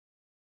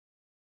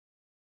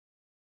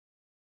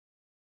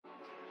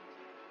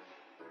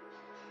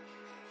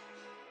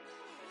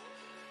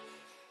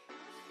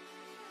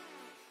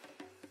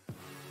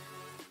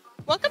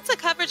Welcome to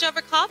Coverage Over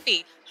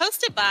Coffee,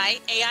 hosted by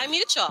AI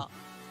Mutual.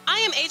 I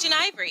am Agent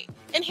Ivory,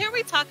 and here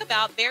we talk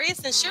about various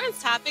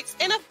insurance topics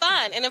in a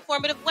fun and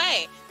informative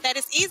way that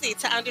is easy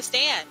to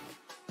understand.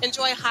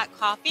 Enjoy hot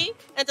coffee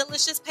and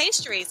delicious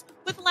pastries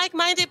with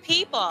like-minded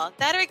people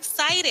that are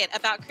excited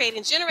about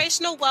creating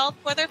generational wealth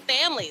for their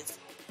families.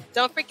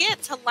 Don't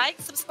forget to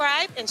like,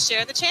 subscribe, and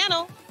share the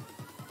channel.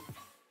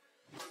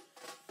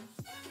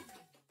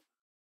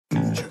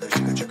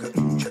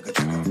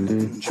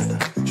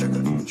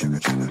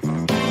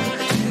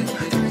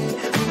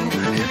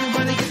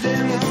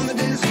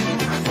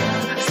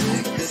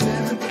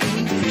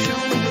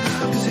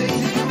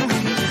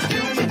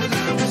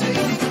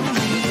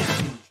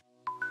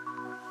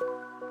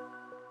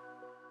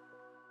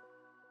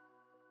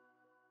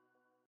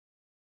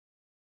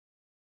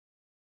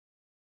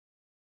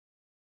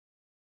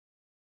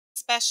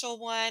 Special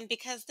one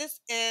because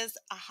this is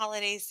a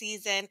holiday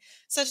season.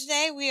 So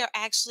today we are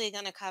actually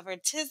going to cover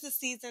 'Tis the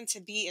Season to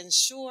Be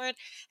Insured.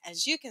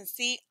 As you can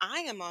see, I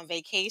am on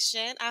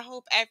vacation. I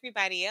hope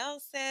everybody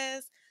else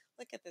is.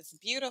 Look at this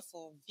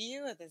beautiful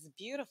view of this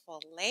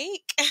beautiful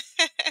lake.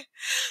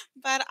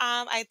 But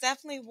I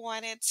definitely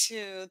wanted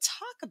to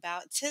talk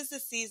about 'Tis the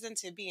Season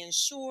to Be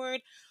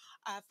Insured.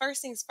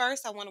 First things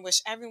first, I want to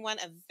wish everyone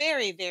a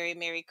very, very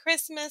Merry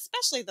Christmas,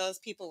 especially those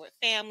people with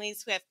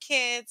families who have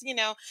kids.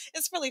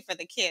 It's really for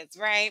the kids,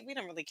 right? We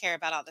don't really care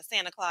about all the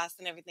Santa Claus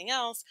and everything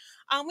else.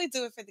 We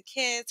do it for the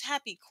kids.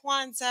 Happy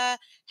Kwanzaa,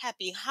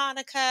 happy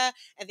Hanukkah.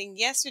 I think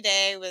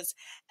yesterday was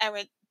I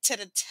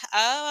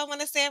want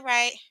to say it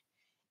right.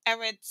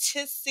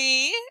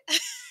 Eretisi.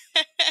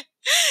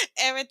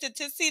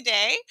 Eretisi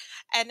Day,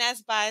 and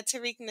that's by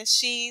Tariq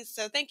Nasheed.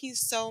 So thank you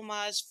so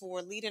much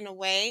for leading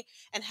away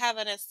and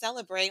having us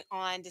celebrate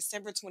on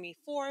December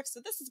 24th. So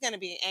this is going to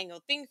be an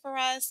annual thing for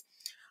us.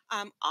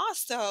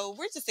 Also,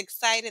 we're just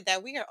excited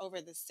that we are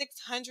over the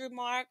 600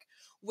 mark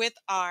with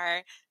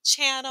our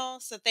channel.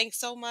 So thanks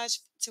so much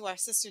to our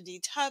sister D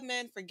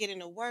Tubman for getting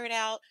the word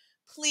out.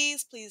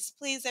 Please, please,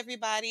 please,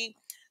 everybody,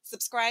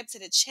 subscribe to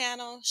the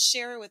channel,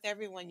 share it with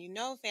everyone you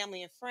know,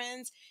 family and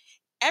friends.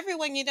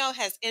 Everyone you know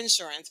has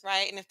insurance,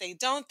 right? And if they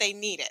don't, they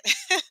need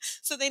it.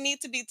 So they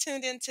need to be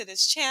tuned into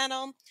this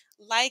channel,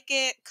 like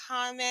it,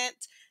 comment,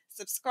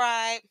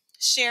 subscribe,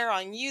 share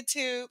on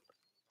YouTube.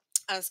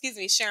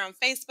 Share on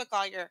Facebook,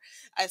 all your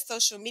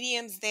social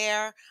mediums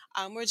there.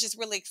 We're just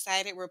really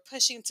excited. We're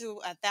pushing to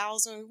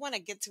 1,000. We want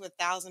to get to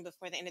 1,000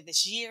 before the end of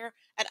this year.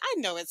 And I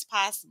know it's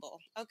possible,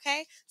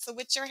 okay? So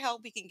with your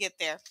help, we can get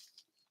there.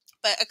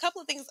 But a couple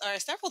of things, or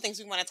several things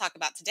we want to talk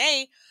about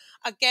today.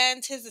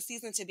 Again, 'tis the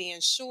season to be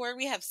insured.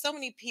 We have so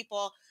many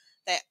people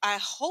that I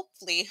hope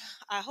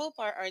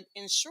are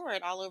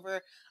insured all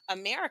over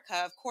America.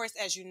 Of course,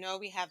 as you know,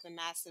 we have the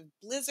massive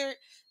blizzard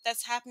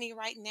that's happening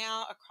right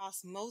now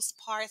across most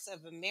parts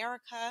of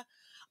America.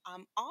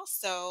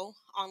 Also,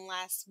 on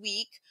last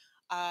week,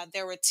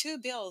 there were two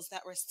bills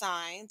that were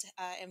signed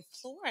in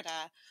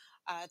Florida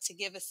to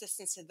give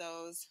assistance to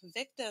those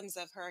victims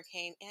of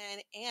Hurricane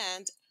N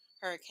and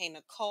Hurricane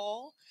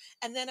Nicole.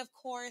 And then, of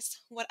course,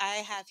 what I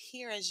have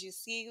here, as you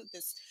see,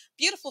 this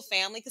beautiful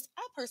family, because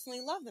I personally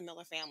love the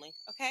Miller family,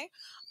 okay?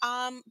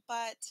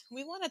 But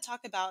we want to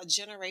talk about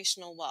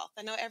generational wealth.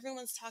 I know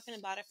everyone's talking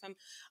about it from,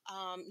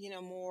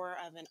 more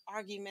of an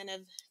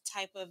argumentative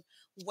type of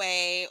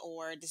way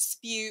or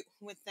dispute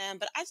with them.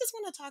 But I just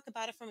want to talk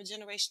about it from a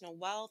generational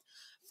wealth,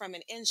 from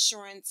an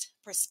insurance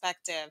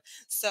perspective.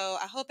 So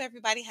I hope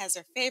everybody has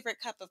their favorite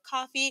cup of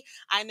coffee.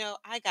 I know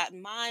I got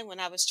mine when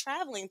I was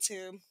traveling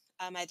to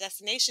my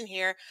destination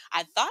here.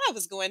 I thought I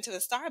was going to a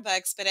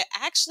Starbucks, but it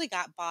actually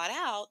got bought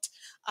out.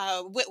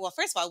 Well,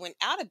 first of all, it went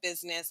out of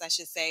business, I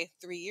should say,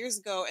 3 years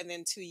ago. And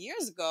then 2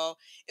 years ago,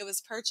 it was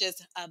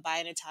purchased by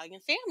an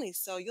Italian family.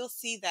 So you'll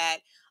see that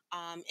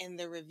in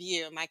the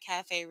review, my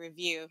cafe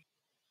review.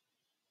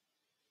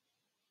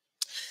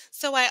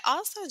 So I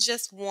also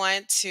just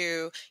want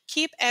to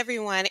keep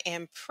everyone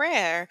in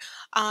prayer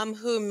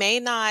who may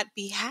not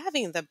be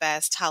having the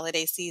best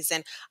holiday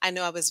season. I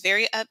know I was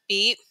very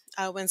upbeat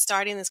when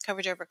starting this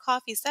coverage over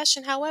coffee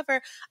session.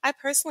 However, I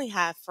personally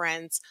have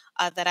friends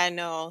that I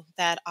know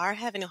that are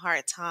having a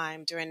hard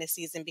time during the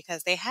season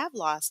because they have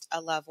lost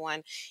a loved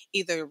one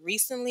either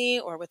recently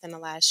or within the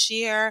last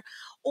year,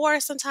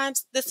 or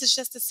sometimes this is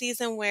just a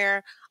season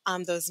where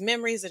those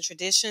memories and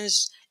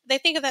traditions, they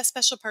think of that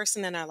special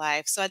person in our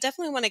life. So I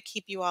definitely want to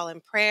keep you all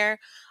in prayer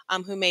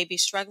who may be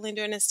struggling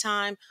during this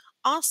time.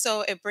 Also,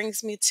 it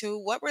brings me to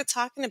what we're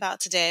talking about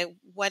today,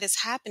 what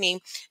is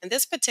happening. In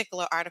this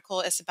particular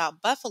article, it's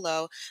about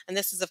Buffalo, and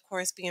this is, of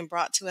course, being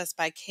brought to us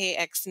by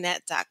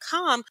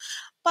kxnet.com.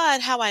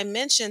 But how I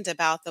mentioned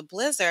about the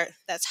blizzard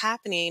that's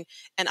happening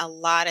in a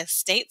lot of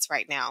states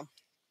right now.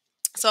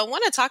 So I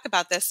want to talk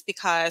about this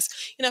because,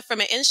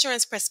 from an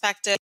insurance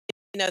perspective,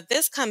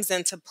 this comes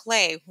into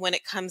play when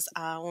it comes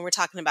when we're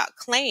talking about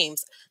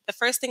claims. The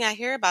first thing I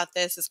hear about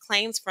this is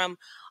claims from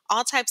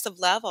all types of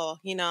level.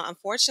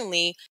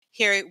 Unfortunately,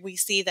 here we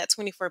see that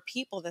 24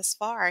 people thus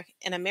far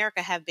in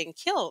America have been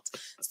killed.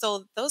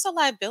 So those are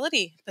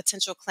liability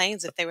potential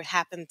claims if they would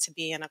happen to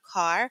be in a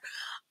car.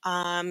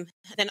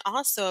 Then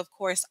also, of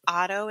course,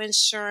 auto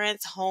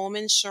insurance, home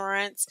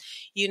insurance,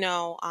 you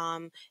know,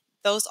 um,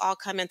 those all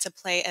come into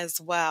play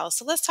as well.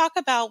 So let's talk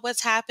about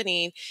what's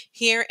happening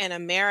here in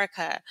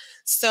America.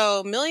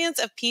 So millions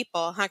of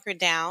people hunkered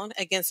down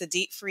against a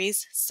deep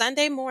freeze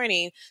Sunday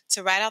morning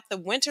to ride out the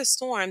winter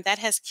storm that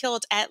has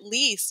killed at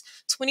least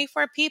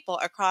 24 people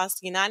across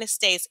the United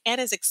States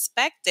and is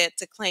expected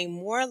to claim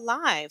more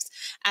lives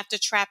after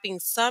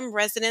trapping some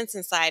residents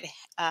inside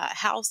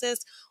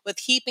houses with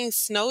heaping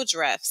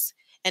snowdrifts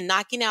and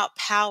knocking out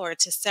power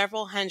to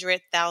several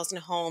 100,000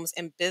 homes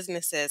and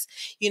businesses.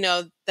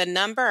 The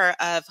number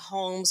of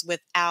homes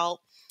without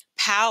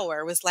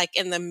power was like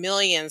in the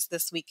millions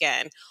this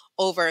weekend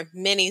over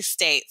many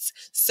states.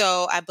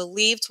 So I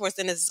believe towards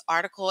the end of this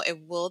article, it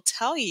will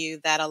tell you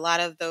that a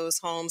lot of those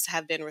homes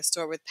have been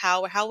restored with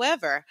power.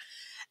 However,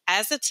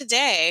 as of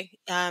today,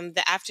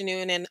 the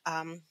afternoon and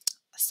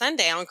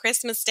Sunday on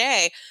Christmas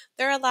Day,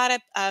 there are a lot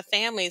of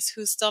families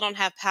who still don't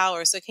have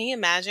power. So can you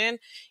imagine,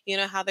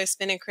 how they're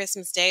spending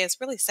Christmas Day? It's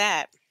really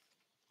sad.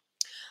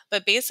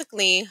 But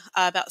basically,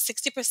 about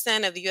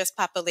 60% of the US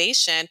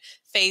population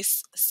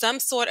face some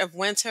sort of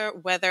winter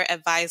weather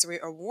advisory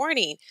or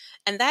warning.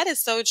 And that is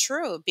so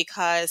true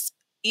because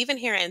even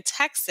here in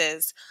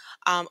Texas,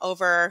 I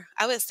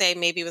would say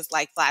maybe it was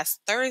like last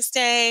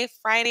Thursday,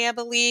 Friday, I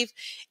believe,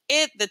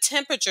 the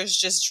temperatures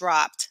just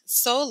dropped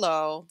so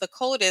low, the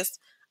coldest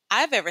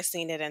I've ever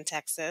seen it in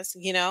Texas.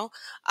 And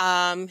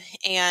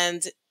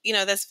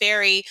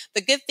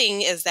the good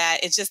thing is that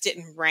it just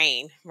didn't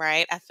rain,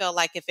 right? I feel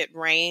like if it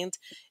rained,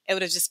 it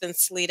would have just been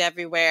sleet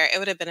everywhere. It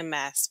would have been a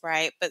mess,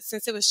 right? But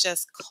since it was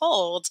just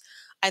cold,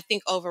 I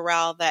think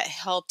overall that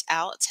helped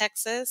out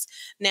Texas.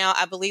 Now,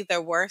 I believe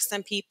there were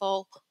some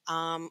people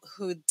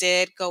who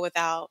did go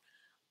without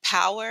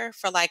power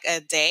for like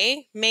a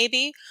day,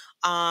 maybe,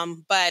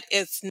 but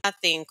it's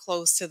nothing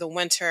close to the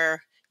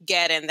winter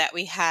getting that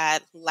we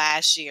had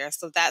last year.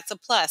 So that's a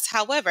plus.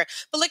 However,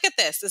 but look at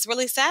this. It's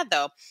really sad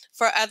though.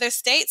 For other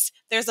states,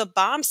 there's a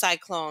bomb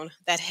cyclone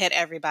that hit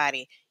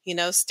everybody,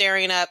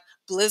 stirring up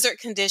blizzard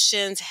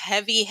conditions,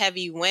 heavy,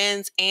 heavy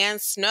winds, and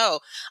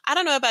snow. I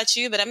don't know about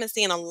you, but I've been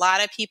seeing a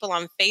lot of people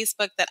on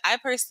Facebook that I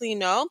personally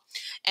know,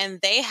 and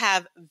they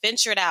have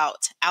ventured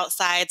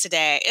outside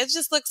today. It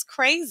just looks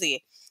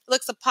crazy. It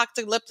looks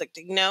apocalyptic,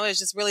 it's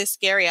just really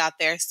scary out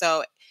there.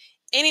 So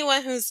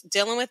anyone who's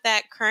dealing with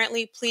that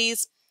currently,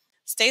 please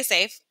stay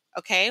safe,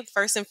 okay,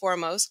 first and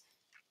foremost.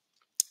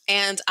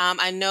 And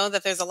I know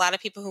that there's a lot of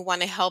people who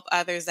want to help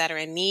others that are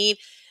in need.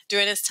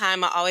 During this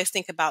time, I always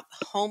think about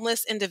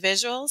homeless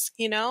individuals.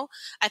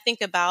 I think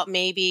about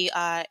maybe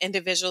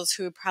individuals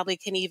who probably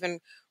can even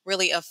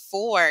really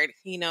afford,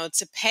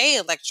 to pay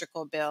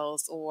electrical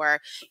bills or,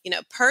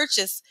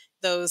 purchase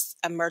those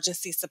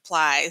emergency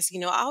supplies.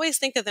 I always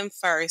think of them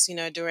first,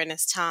 during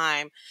this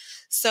time.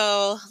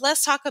 So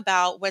let's talk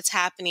about what's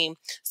happening.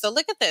 So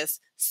look at this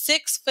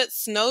 6-foot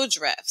snow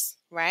drifts,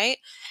 right?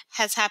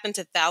 Has happened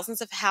to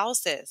thousands of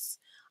houses.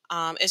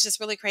 It's just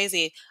really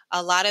crazy.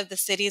 A lot of the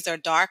cities are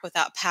dark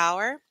without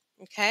power.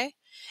 Okay.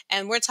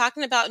 And we're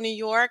talking about New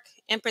York,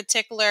 in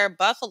particular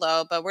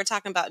Buffalo, but we're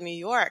talking about New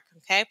York.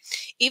 Okay.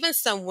 Even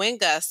some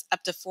wind gusts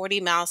up to 40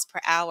 miles per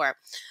hour.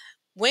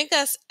 Wind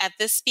gusts at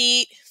this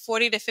speed,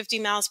 40 to 50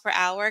 miles per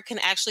hour, can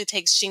actually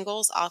take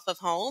shingles off of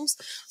homes.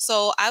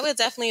 So I would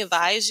definitely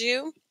advise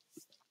you,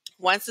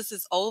 once this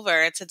is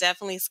over, to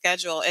definitely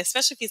schedule,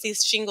 especially if you see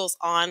shingles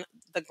on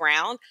the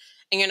ground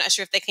and you're not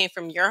sure if they came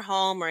from your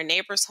home or a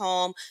neighbor's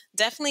home,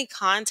 definitely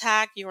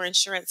contact your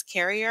insurance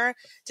carrier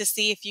to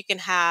see if you can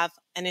have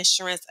an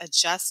insurance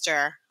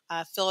adjuster,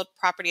 a field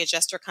property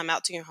adjuster, come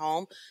out to your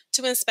home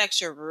to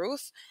inspect your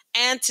roof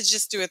and to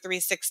just do a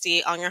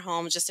 360 on your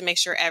home just to make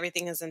sure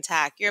everything is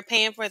intact. You're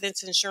paying for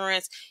this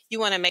insurance. You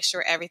want to make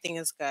sure everything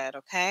is good,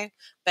 okay?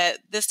 But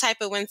this type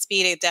of wind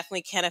speed, it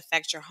definitely can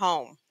affect your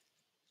home.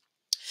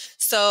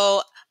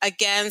 So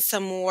again,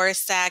 some more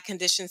sad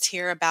conditions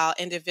here about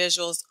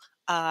individuals,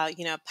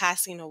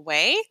 passing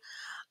away.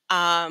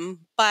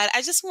 But I'm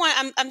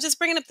just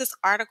bringing up this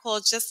article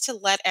just to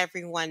let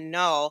everyone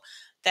know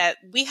that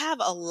we have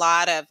a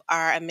lot of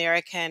our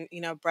American,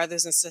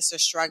 brothers and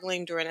sisters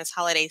struggling during this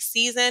holiday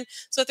season.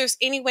 So if there's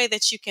any way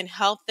that you can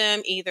help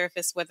them, either if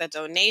it's with a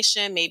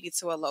donation, maybe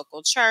to a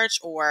local church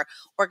or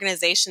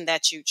organization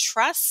that you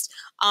trust,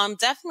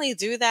 definitely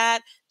do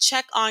that.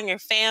 Check on your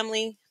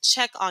family,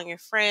 check on your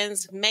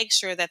friends, make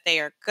sure that they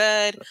are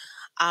good.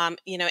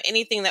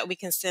 Anything that we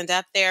can send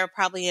up there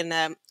probably in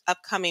the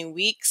upcoming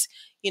weeks,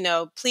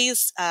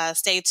 please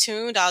stay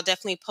tuned. I'll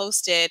definitely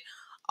post it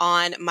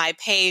on my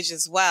page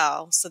as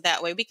well. So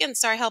that way we can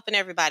start helping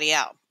everybody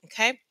out.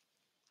 Okay.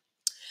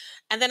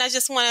 And then I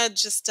just want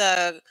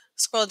to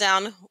scroll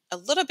down a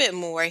little bit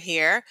more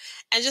here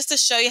and just to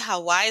show you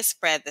how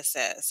widespread this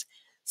is.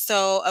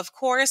 So of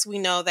course we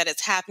know that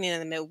it's happening in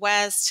the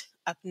Midwest,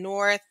 up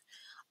north,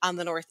 on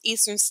the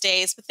northeastern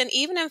states, but then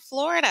even in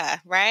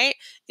Florida, right?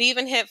 It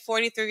even hit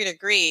 43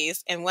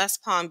 degrees in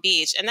West Palm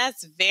Beach, and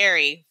that's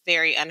very,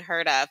 very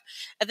unheard of.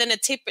 And then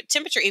the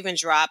temperature even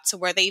dropped to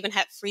where they even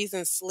had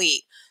freezing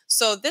sleet.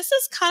 So this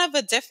is kind of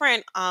a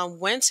different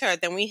winter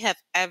than we have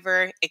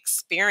ever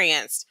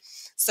experienced.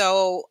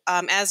 So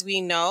as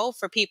we know,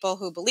 for people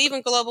who believe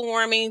in global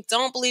warming,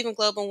 don't believe in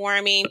global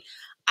warming,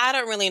 I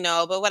don't really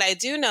know. But what I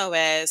do know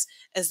is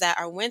that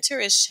our winter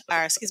is,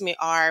 excuse me,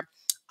 our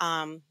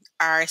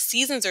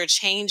seasons are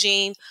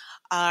changing.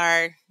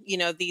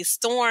 These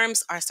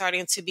storms are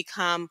starting to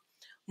become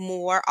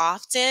more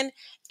often,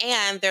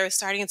 and they're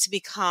starting to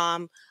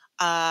become,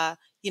 a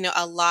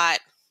lot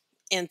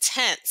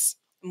intense,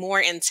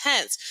 more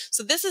intense.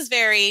 So this is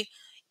very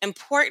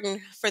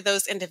important for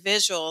those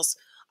individuals,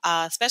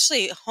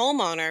 especially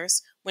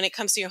homeowners. When it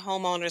comes to your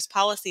homeowners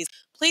policies,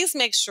 please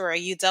make sure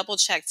you double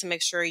check to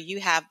make sure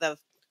you have the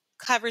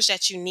coverage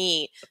that you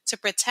need to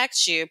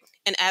protect you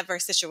in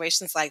adverse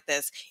situations like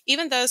this.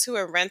 Even those who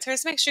are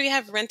renters, make sure you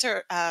have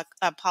renter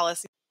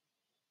policy.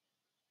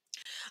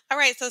 All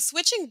right, so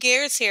switching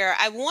gears here,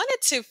 I wanted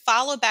to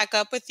follow back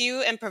up with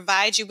you and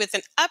provide you with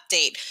an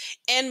update.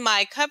 In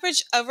my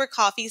coverage over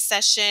coffee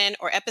session,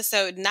 or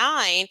episode 9,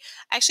 I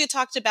actually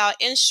talked about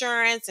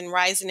insurance and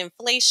rising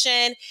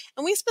inflation.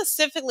 And we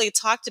specifically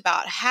talked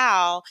about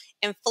how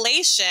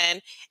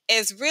inflation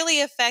is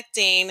really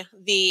affecting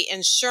the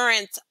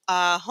insurance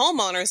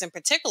homeowners in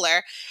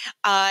particular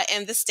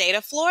in the state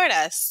of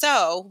Florida.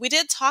 So we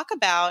did talk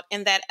about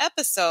in that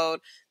episode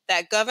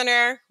that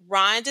Governor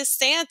Ron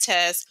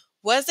DeSantis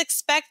was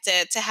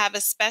expected to have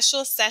a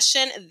special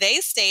session. They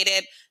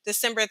stated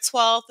December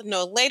 12th,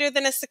 no later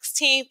than the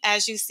 16th.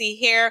 As you see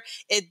here,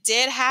 it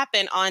did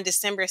happen on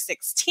December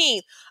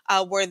 16th,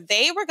 where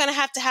they were going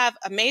to have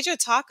a major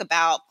talk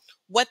about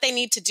what they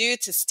need to do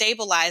to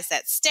stabilize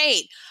that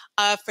state.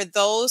 For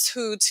those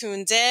who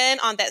tuned in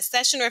on that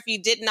session, or if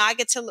you did not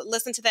get to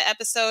listen to the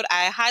episode,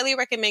 I highly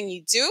recommend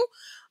you do.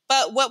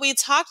 But what we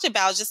talked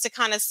about, just to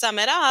kind of sum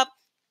it up,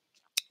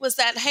 was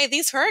that, hey,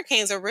 these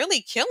hurricanes are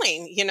really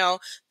killing,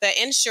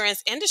 the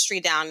insurance industry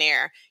down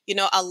there.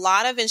 A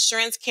lot of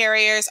insurance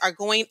carriers are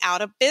going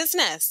out of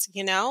business.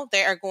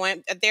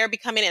 They're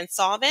becoming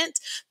insolvent.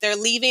 They're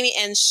leaving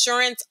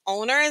insurance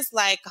owners,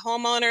 like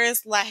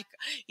homeowners,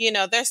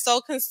 they're so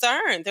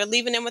concerned. They're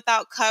leaving them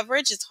without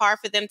coverage. It's hard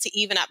for them to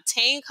even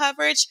obtain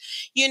coverage,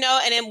 and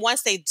then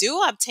once they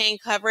do obtain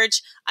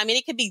coverage, I mean,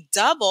 it could be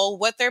double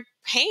what they're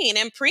paying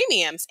in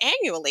premiums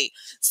annually.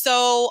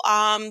 So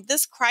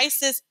this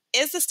crisis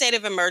is a state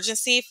of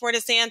emergency for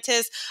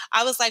DeSantis.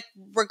 I was like,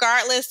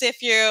 regardless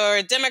if you're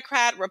a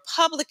Democrat,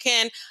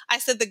 Republican, I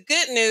said the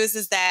good news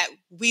is that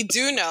we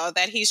do know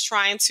that he's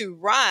trying to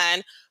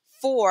run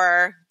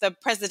for the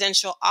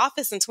presidential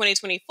office in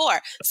 2024.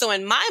 So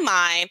in my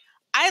mind,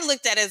 I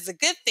looked at it as a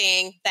good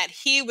thing that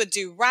he would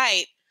do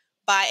right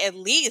by at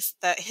least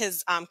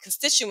his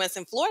constituents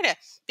in Florida.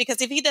 Because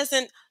if he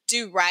doesn't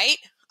do right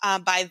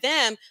by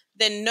them,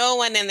 then no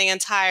one in the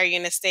entire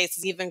United States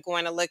is even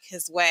going to look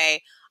his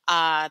way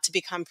to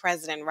become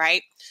president,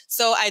 right?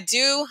 So I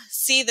do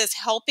see this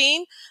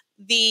helping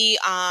the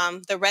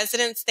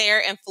residents there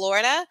in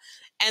Florida.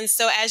 And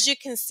so as you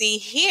can see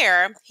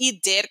here, he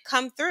did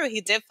come through.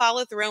 He did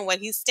follow through on what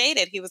he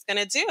stated he was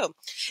going to do.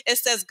 It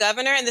says,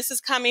 Governor, and this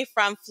is coming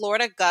from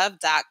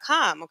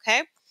floridagov.com,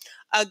 okay?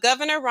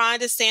 Governor Ron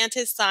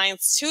DeSantis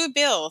signs 2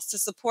 bills to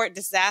support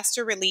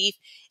disaster relief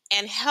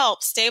and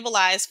help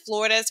stabilize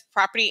Florida's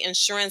property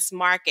insurance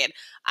market.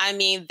 I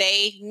mean,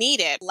 they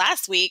need it.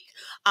 Last week,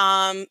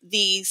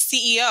 the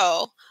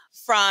CEO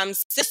from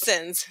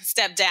Citizens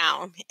stepped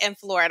down in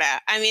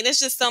Florida. I mean, it's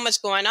just so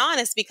much going on.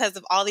 It's because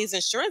of all these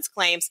insurance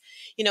claims,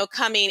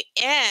 coming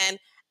in,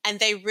 and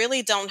they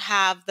really don't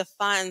have the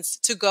funds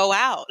to go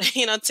out,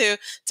 to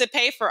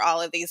pay for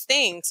all of these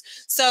things.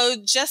 So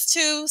just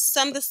to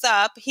sum this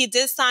up, he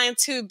did sign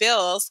 2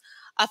 bills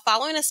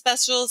following a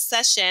special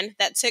session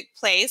that took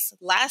place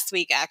last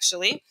week,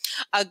 actually.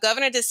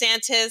 Governor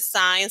DeSantis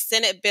signed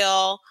Senate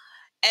Bill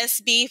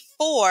SB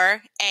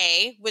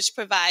 4A, which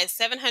provides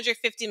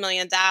 $750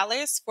 million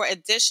for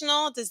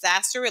additional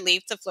disaster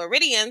relief to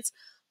Floridians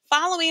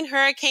following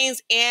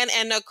Hurricanes Ann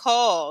and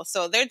Nicole.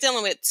 So they're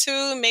dealing with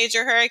 2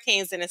 major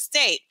hurricanes in the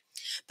state.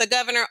 The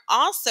governor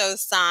also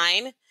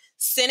signed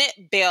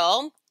Senate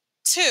Bill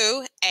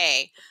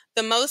 2A,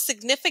 the most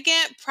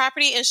significant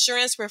property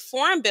insurance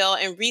reform bill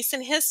in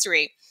recent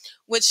history,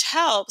 which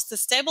helps to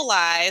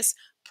stabilize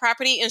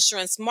property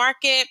insurance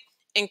market,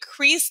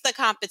 increase the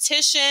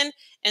competition,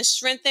 and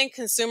strengthen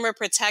consumer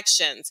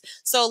protections.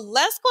 So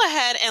let's go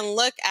ahead and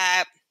look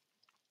at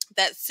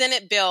that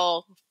Senate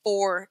Bill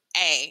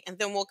 4A, and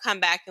then we'll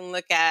come back and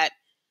look at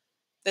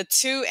the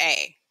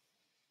 2A.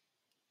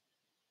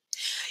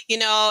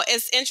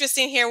 It's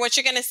interesting here. What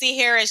you're going to see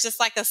here is just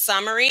like a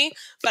summary,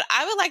 but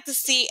I would like to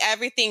see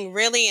everything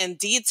really in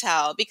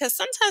detail, because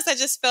sometimes I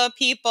just feel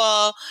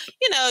people,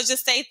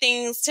 just say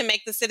things to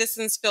make the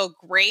citizens feel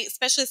great,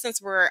 especially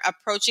since we're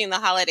approaching the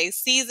holiday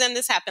season.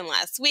 This happened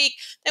last week.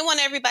 They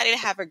want everybody to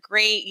have a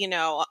great,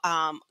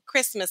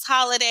 Christmas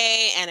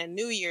holiday and a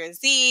New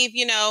Year's Eve.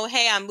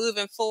 Hey, I'm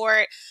moving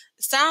forward.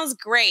 Sounds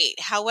great.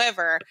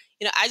 However,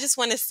 I just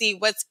want to see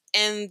what's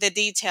in the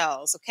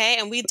details, okay?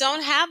 And we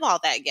don't have all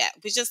that yet.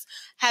 We just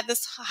have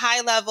this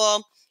high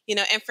level,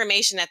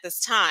 information at this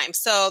time.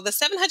 So the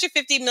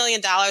 $750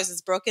 million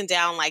is broken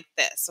down like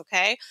this,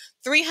 okay?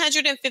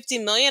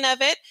 $350 million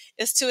of it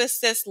is to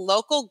assist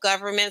local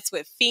governments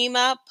with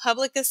FEMA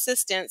public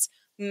assistance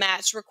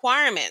match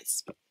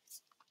requirements.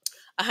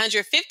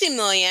 $150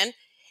 million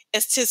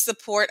is to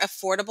support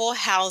affordable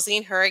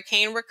housing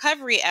hurricane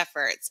recovery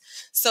efforts.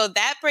 So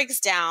that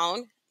breaks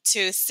down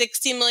to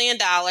 $60 million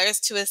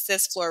to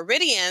assist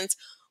Floridians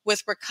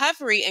with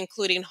recovery,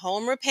 including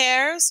home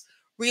repairs,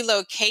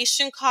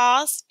 relocation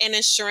costs, and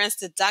insurance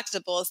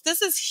deductibles.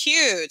 This is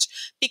huge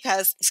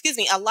because,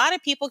 a lot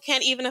of people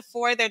can't even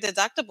afford their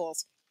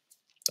deductibles.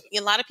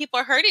 A lot of people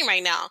are hurting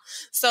right now.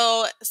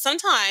 So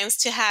sometimes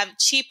to have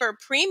cheaper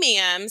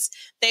premiums,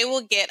 they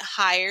will get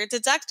higher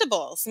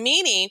deductibles,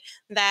 meaning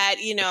that,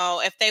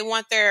 if they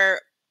want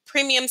their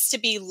premiums to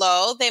be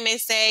low, they may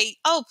say,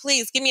 oh,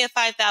 please give me a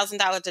 $5,000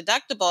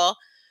 deductible,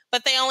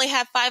 but they only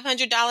have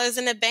 $500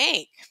 in the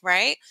bank,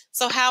 right?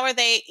 So how are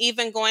they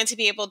even going to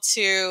be able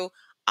to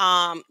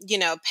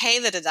pay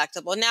the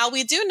deductible? Now,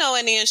 we do know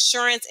in the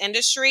insurance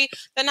industry,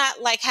 they're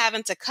not like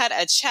having to cut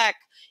a check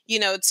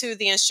to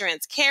the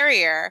insurance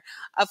carrier.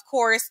 Of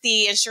course,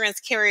 the insurance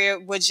carrier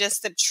would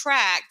just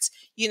subtract,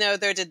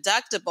 their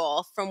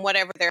deductible from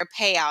whatever their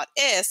payout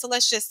is. So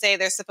let's just say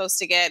they're supposed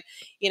to get,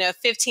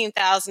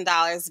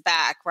 $15,000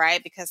 back,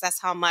 right? Because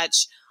that's how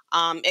much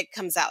it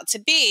comes out to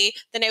be.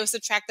 Then they would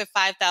subtract the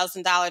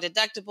 $5,000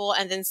 deductible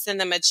and then send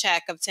them a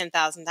check of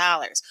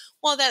 $10,000.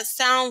 Well, that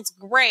sounds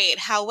great.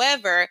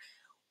 However,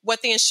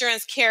 what the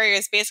insurance carrier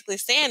is basically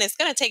saying is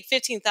going to take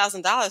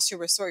 $15,000 to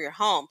restore your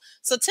home.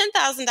 So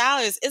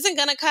 $10,000 isn't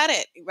going to cut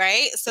it,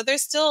 right? So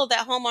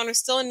that homeowner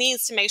still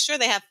needs to make sure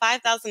they have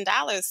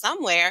 $5,000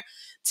 somewhere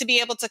to be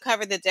able to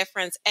cover the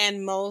difference,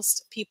 and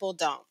most people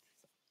don't.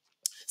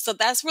 So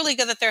that's really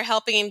good that they're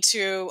helping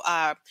to,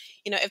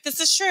 if this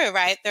is true,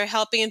 right, they're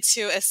helping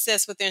to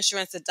assist with the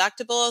insurance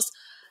deductibles,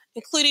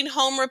 including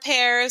home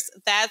repairs.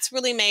 That's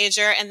really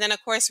major. And then,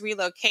 of course,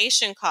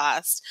 relocation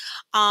costs.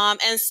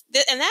 And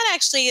that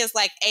actually is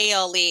like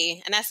ALE,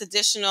 and that's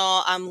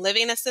additional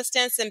living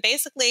assistance. And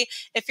basically,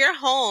 if your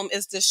home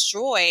is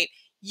destroyed,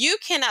 you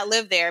cannot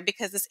live there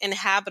because it's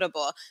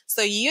inhabitable.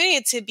 So you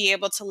need to be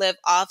able to live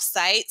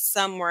off-site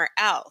somewhere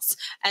else.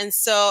 And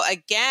so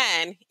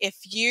again, if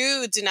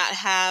you did not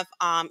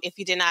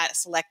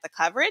select the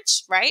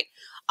coverage, right,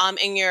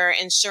 in your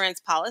insurance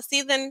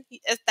policy, then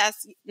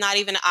that's not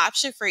even an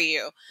option for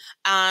you.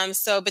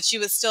 But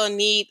you would still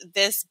need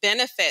this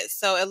benefit.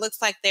 So it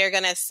looks like they're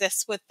going to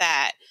assist with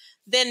that.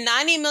 Then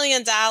 $90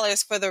 million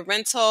for the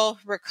rental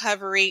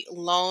recovery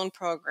loan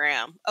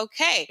program.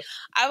 Okay,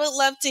 I would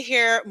love to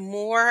hear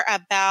more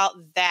about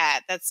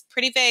that. That's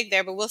pretty vague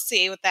there, but we'll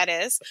see what that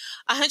is.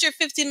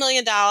 $150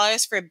 million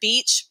for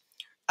beach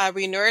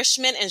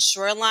renourishment and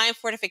shoreline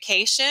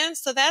fortification.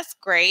 So that's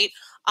great.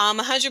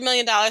 $100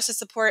 million to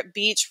support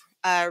beach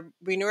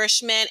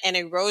renourishment and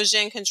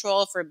erosion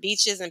control for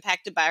beaches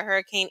impacted by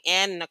Hurricane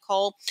Ann and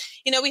Nicole.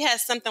 We had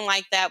something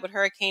like that with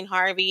Hurricane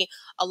Harvey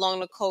along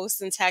the coast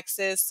in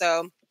Texas.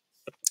 So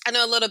I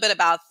know a little bit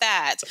about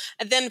that.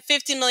 And then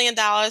 $50 million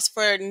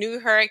for new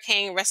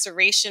hurricane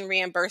restoration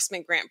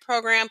reimbursement grant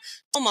program,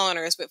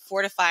 homeowners with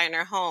fortifying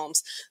their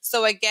homes.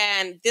 So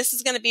again, this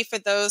is going to be for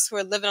those who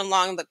are living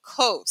along the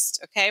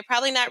coast, okay?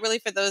 Probably not really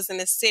for those in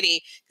the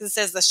city, because it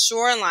says the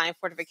shoreline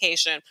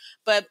fortification,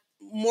 but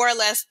more or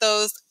less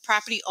those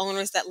property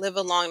owners that live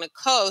along the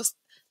coast,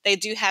 they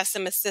do have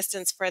some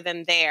assistance for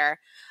them there.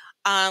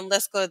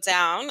 Let's go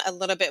down a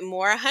little bit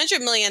more. $100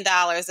 million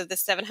of the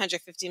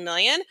 $750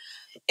 million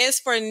is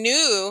for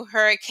new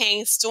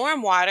hurricane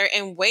stormwater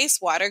and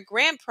wastewater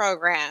grant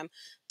program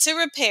to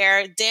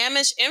repair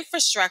damaged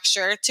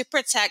infrastructure to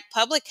protect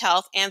public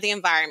health and the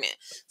environment.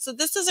 So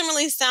this doesn't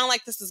really sound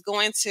like this is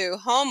going to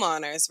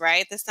homeowners,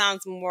 right? This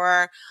sounds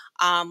more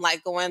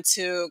like going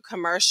to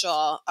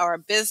commercial or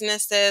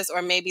businesses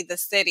or maybe the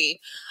city.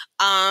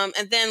 And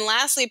then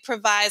lastly,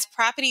 provides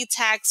property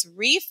tax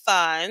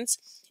refunds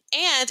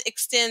and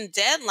extend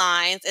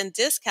deadlines and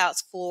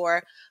discounts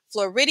for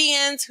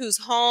Floridians whose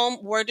home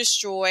were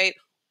destroyed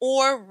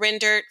or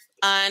rendered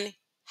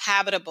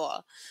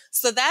habitable.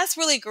 So that's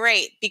really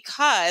great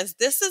because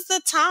this is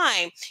the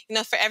time,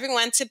 for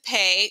everyone to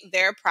pay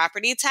their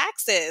property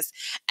taxes.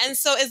 And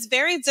so it's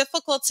very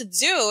difficult to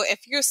do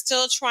if you're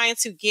still trying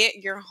to get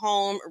your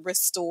home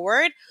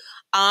restored.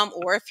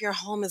 Or if your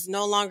home is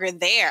no longer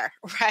there,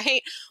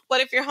 right? What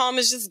if your home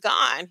is just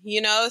gone,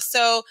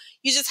 So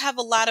you just have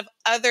a lot of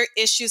other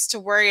issues to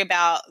worry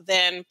about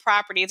than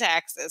property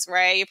taxes,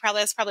 right?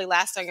 That's probably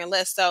last on your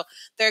list. So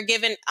they're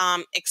given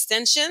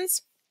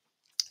extensions.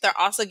 They're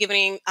also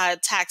giving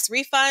tax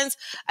refunds.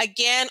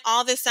 Again,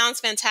 all this sounds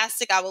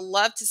fantastic. I would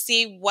love to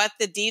see what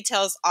the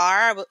details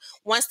are.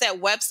 Once that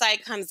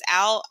website comes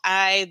out,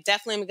 I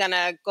definitely am going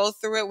to go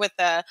through it with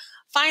a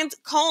fine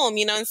comb,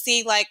 and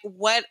see like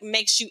what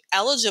makes you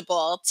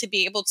eligible to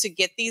be able to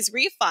get these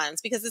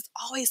refunds, because it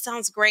always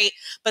sounds great,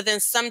 but then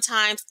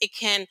sometimes it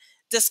can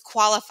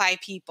disqualify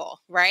people,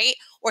 right?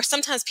 Or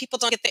sometimes people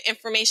don't get the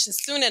information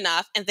soon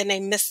enough and then they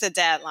miss the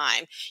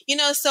deadline.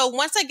 So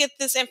once I get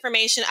this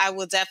information, I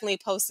will definitely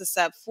post this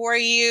up for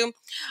you.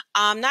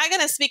 I'm not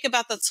going to speak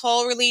about the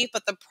toll relief,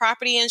 but the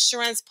property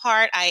insurance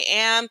part, I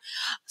am.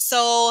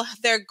 So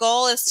their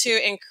goal is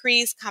to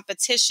increase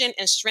competition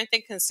and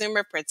strengthen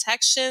consumer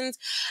protections.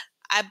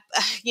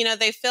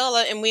 They feel,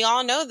 and we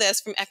all know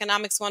this from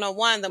Economics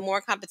 101, the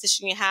more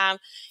competition you have,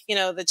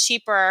 the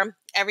cheaper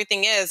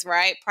everything is,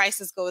 right?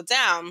 Prices go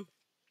down.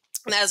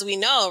 And as we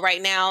know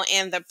right now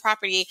in the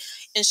property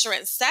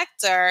insurance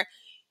sector,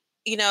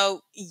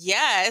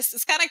 yes,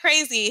 it's kind of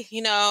crazy.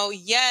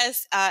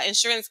 Yes,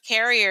 insurance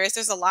carriers,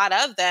 there's a lot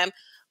of them,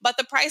 but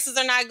the prices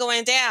are not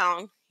going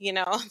down.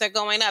 They're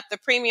going up. The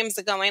premiums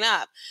are going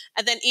up.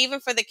 And then even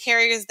for the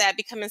carriers that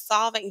become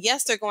insolvent,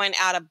 yes, they're going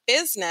out of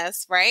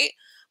business, right?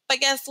 But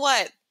guess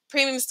what?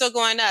 Premiums still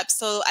going up.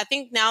 So I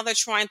think now they're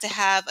trying to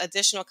have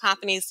additional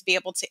companies to be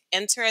able to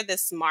enter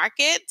this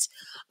market,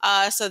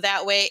 so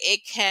that way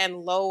it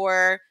can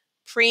lower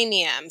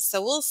premiums.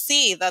 So we'll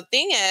see. The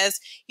thing is,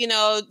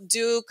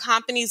 do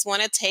companies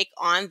want to take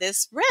on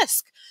this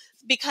risk?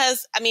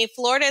 Because,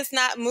 Florida is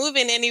not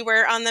moving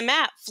anywhere on the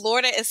map.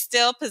 Florida is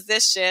still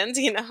positioned,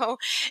 in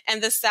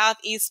the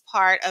southeast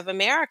part of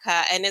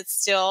America, and it's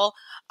still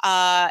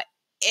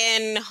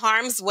in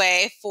harm's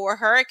way for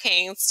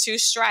hurricanes to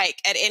strike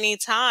at any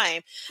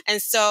time.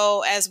 And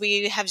so, as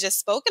we have just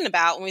spoken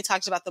about when we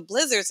talked about the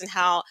blizzards and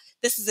how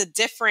this is a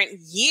different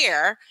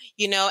year,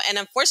 and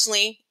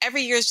unfortunately,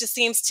 every year just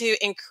seems to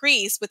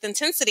increase with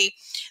intensity.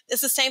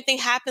 It's the same thing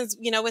happens,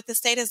 with the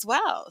state as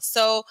well.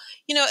 So,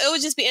 it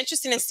would just be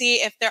interesting to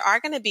see if there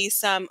are going to be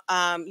some,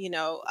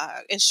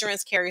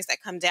 insurance carriers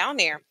that come down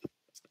there.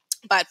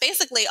 But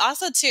basically,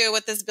 also, too,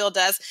 what this bill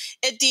does,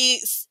 it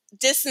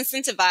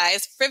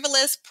disincentivizes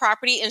frivolous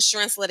property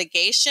insurance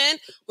litigation,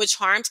 which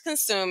harms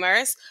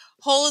consumers,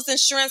 holds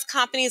insurance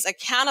companies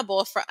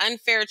accountable for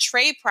unfair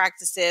trade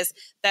practices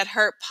that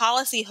hurt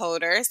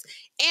policyholders,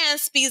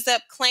 and speeds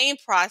up claim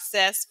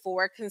process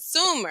for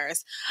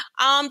consumers.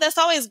 That's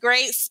always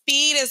great.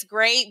 Speed is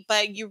great,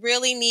 but you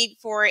really need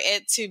for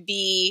it to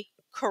be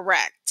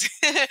correct.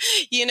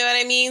 You know what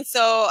I mean?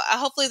 So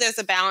hopefully there's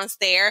a balance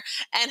there.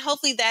 And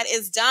hopefully that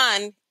is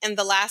done. And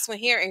the last one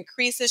here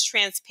increases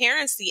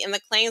transparency in the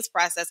claims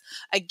process.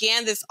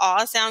 Again, this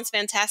all sounds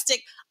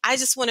fantastic. I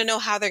just want to know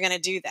how they're going to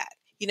do that,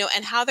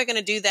 and how they're going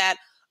to do that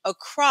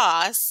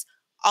across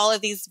all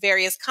of these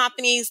various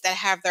companies that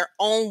have their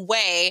own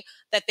way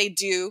that they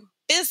do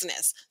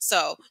business.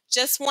 So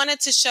just wanted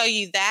to show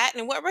you that.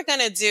 And what we're going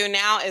to do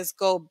now is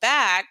go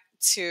back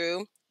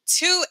to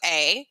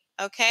 2A,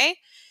 okay,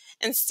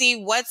 and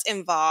see what's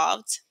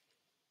involved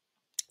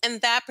in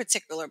that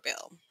particular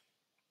bill.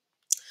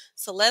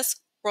 So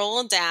let's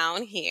scroll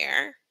down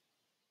here.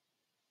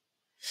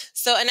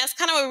 So, and that's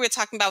kind of what we were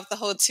talking about with the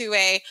whole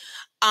 2A,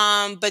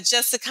 but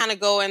just to kind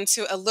of go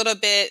into a little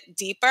bit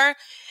deeper,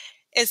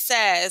 it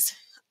says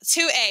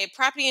 2A,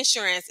 property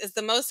insurance is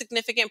the most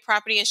significant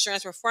property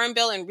insurance reform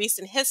bill in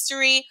recent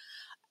history.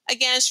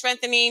 Again,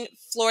 strengthening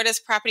Florida's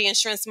property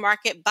insurance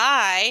market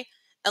by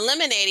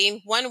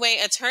eliminating one-way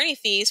attorney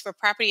fees for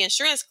property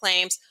insurance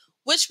claims,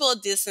 which will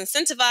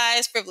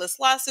disincentivize frivolous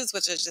lawsuits,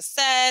 which I just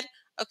said,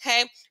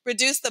 okay,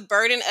 reduce the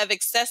burden of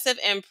excessive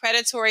and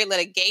predatory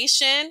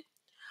litigation,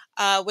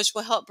 which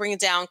will help bring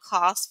down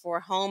costs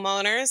for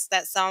homeowners.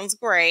 That sounds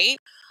great.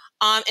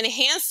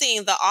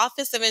 Enhancing the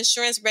Office of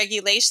Insurance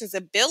Regulation's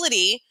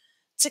ability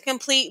to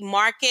complete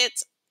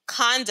market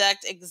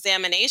conduct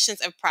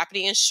examinations of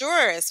property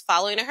insurers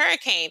following a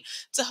hurricane,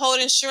 to hold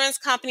insurance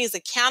companies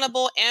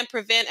accountable and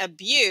prevent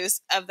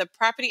abuse of the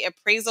property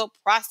appraisal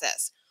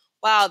process.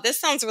 Wow, this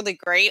sounds really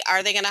great.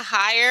 Are they going to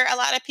hire a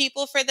lot of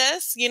people for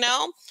this?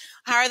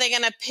 How are they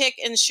going to pick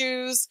and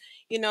choose,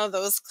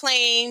 those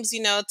claims,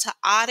 to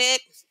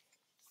audit?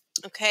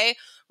 Okay,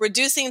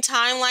 reducing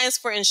timelines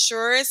for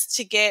insurers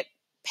to get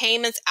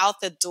payments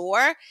out the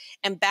door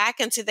and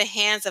back into the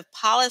hands of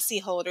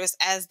policyholders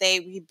as they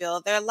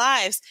rebuild their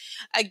lives.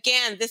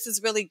 Again, this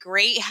is really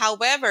great.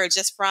 However,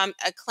 just from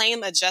a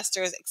claim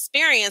adjuster's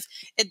experience,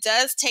 it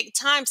does take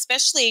time,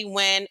 especially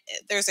when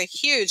there's a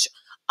huge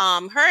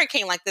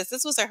hurricane like this.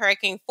 This was a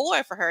Hurricane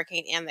 4 for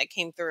Hurricane Ann that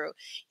came through,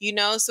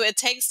 so it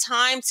takes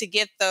time to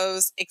get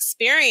those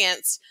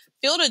experienced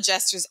field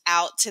adjusters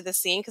out to the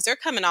scene because they're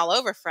coming all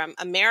over from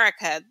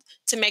America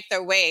to make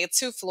their way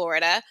to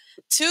Florida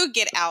to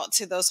get out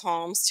to those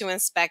homes, to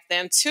inspect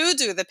them, to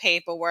do the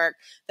paperwork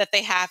that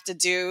they have to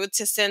do,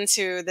 to send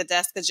to the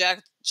desk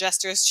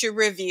adjusters to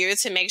review,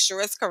 to make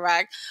sure it's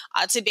correct,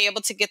 to be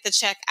able to get the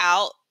check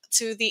out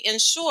to the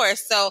insured.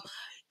 So,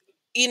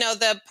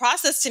 the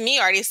process to me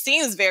already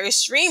seems very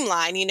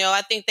streamlined.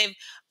 I think they've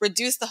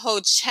reduced the whole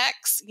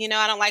checks. I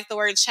don't like the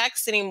word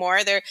checks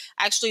anymore. They're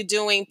actually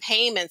doing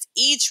payments,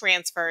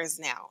 e-transfers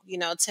now,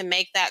 to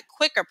make that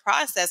quicker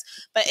process,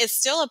 but it's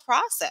still a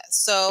process.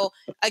 So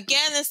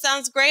again, this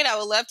sounds great. I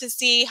would love to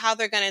see how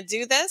they're going to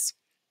do this.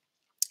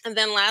 And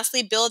then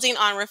lastly, building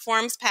on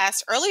reforms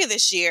passed earlier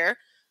this year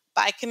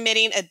by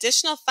committing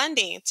additional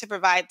funding to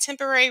provide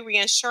temporary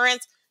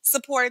reinsurance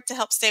support to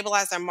help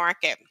stabilize our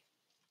market.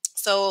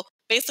 So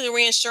basically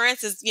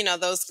reinsurance is,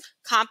 those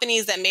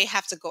companies that may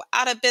have to go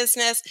out of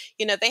business,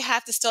 they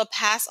have to still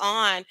pass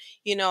on,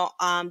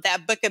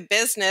 that book of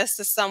business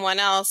to someone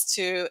else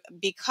to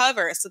be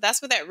covered. So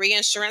that's where that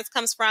reinsurance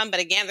comes from. But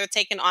again, they're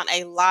taking on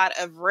a lot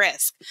of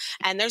risk.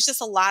 And there's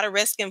just a lot of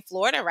risk in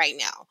Florida right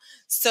now.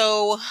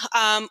 So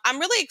I'm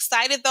really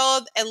excited, though,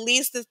 at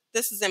least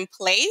this is in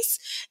place.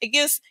 It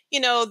gives,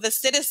 the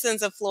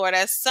citizens of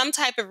Florida some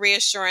type of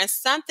reassurance,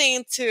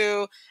 something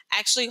to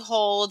actually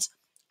hold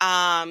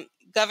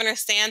Governor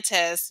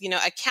Santos,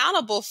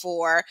 accountable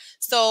for,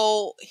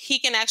 so he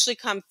can actually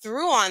come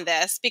through on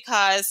this,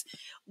 because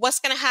what's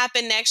going to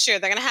happen next year?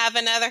 They're going to have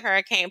another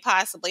hurricane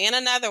possibly and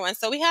another one.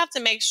 So we have to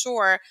make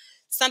sure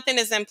something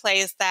is in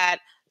place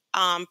that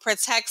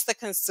protects the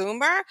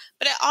consumer,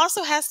 but it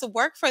also has to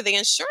work for the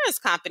insurance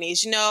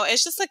companies.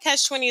 It's just a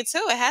catch-22.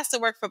 It has to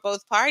work for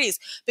both parties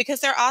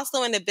because they're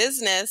also in the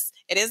business.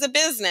 It is a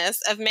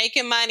business of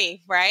making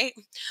money, right?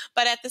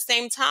 But at the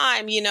same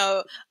time,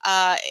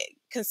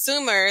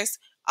 consumers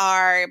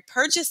are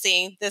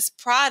purchasing this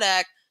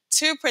product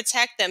to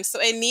protect them. So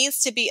it needs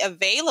to be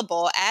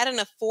available at an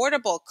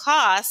affordable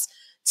cost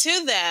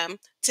to them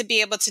to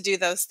be able to do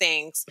those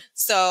things.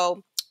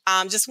 So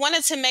just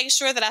wanted to make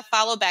sure that I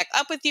follow back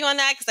up with you on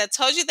that, because I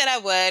told you that I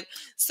would.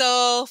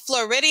 So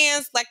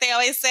Floridians, like they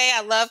always say,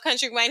 I love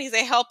Country Wayne. He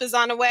said, help is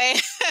on the way.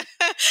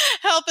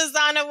 Help is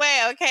on the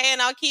way. Okay.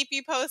 And I'll keep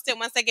you posted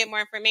once I get more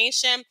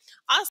information.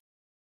 Also,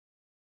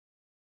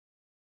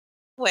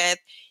 with,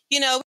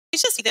 we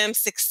just see them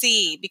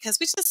succeed because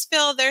we just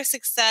feel their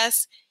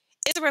success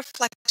is a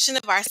reflection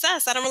of our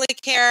success. I don't really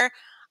care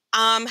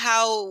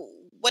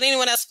what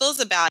anyone else feels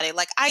about it.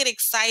 Like, I get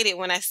excited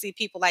when I see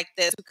people like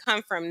this who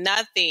come from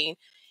nothing,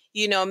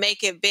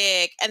 make it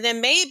big. And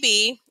then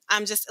maybe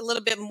I'm just a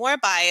little bit more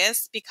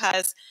biased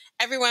because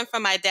everyone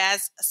from my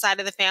dad's side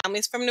of the family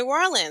is from New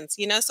Orleans,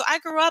 so I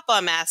grew up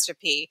on Master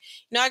P.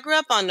 I grew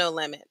up on No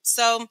Limit.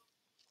 So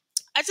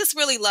I just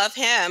really love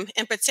him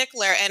in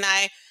particular. And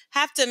I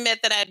have to admit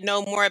that I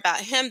know more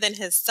about him than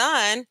his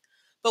son.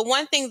 But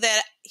one thing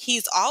that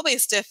he's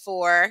always stood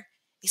for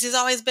is he's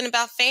always been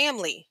about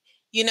family,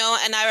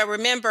 and I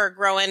remember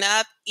growing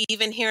up,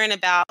 even hearing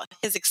about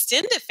his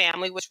extended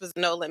family, which was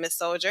No Limit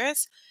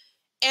Soldiers,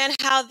 and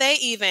how they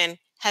even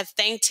have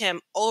thanked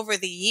him over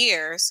the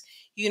years,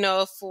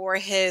 for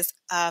his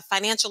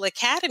financial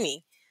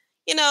academy.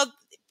 You know,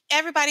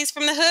 everybody's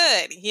from the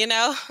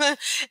hood,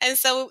 and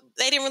so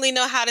they didn't really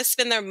know how to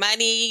spend their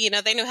money.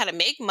 They knew how to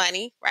make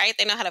money, right?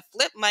 They know how to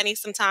flip money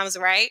sometimes,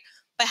 right?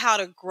 But how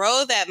to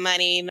grow that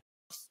money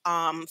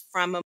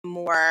from a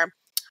more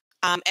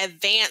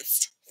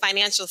advanced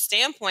financial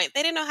standpoint,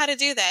 they didn't know how to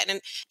do that.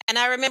 And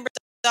I remember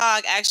the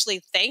dog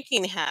actually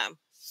thanking him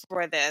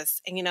for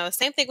this. And,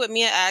 same thing with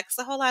Mia X,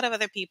 a whole lot of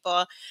other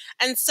people.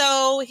 And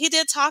so he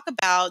did talk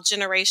about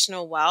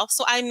generational wealth.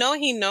 So I know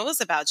he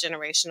knows about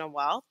generational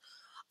wealth.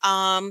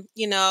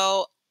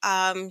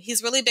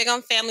 He's really big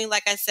on family,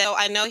 like I said. So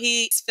I know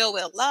he's filled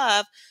with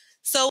love.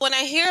 So when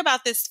I hear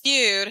about this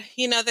feud,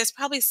 there's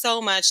probably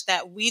so much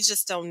that we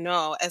just don't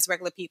know as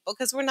regular people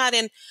because we're not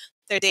in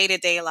their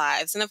day-to-day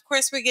lives. And of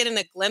course, we're getting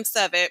a glimpse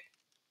of it.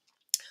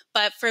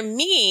 But for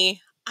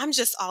me, I'm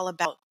just all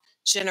about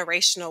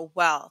generational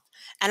wealth.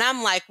 And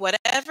I'm like,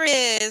 whatever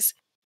it is,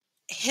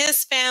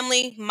 his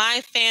family,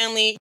 my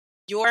family,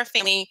 your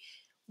family,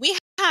 we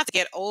have to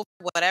get over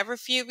whatever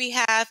feud we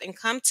have and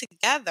come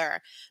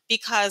together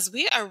because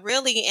we are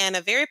really in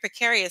a very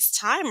precarious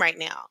time right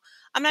now.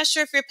 I'm not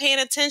sure if you're paying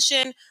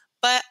attention,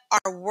 but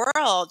our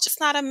world, just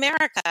not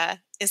America,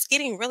 is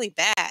getting really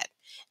bad.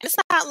 And it's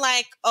not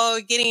like,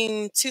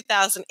 getting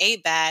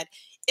 2008 bad.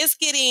 It's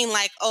getting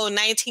like,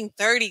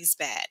 1930s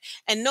bad.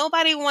 And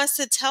nobody wants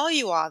to tell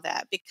you all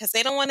that because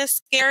they don't want to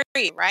scare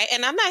you, right?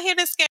 And I'm not here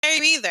to scare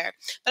you either,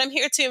 but I'm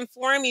here to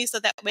inform you so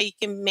that way you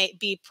can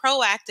be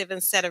proactive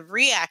instead of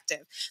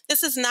reactive.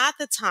 This is not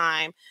the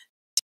time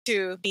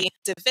to be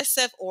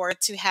divisive or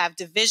to have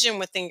division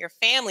within your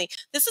family.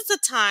 This is the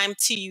time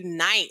to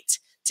unite,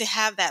 to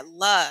have that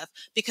love,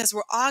 because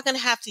we're all going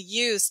to have to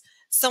use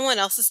someone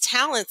else's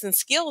talents and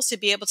skills to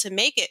be able to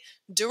make it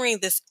during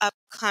this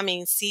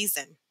upcoming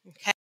season.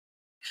 Okay.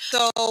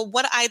 So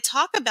what I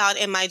talk about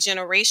in my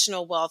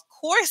generational wealth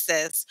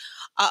courses,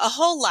 a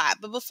whole lot.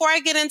 But before I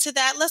get into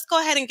that, let's go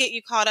ahead and get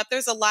you caught up.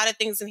 There's a lot of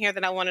things in here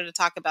that I wanted to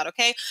talk about.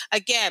 Okay.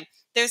 Again,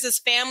 there's this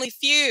family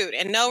feud.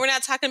 And no, we're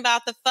not talking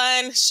about the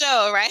fun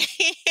show, right?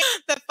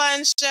 The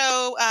fun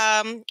show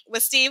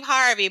with Steve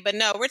Harvey. But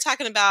no, we're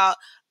talking about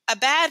a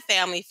bad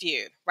family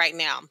feud right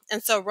now.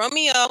 And so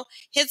Romeo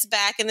hits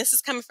back, and this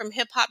is coming from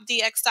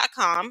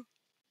hiphopdx.com.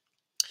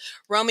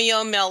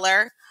 Romeo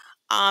Miller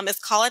is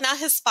calling out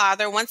his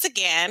father once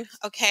again,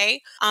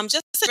 okay?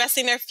 Just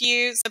addressing their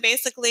feud. So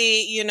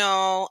basically, you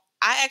know,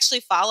 I actually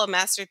follow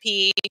Master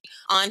P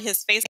on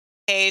his Facebook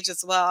page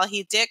as well.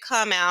 He did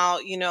come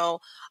out, you know,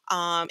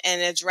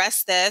 and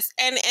address this.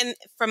 And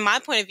from my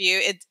point of view,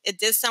 it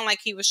did sound like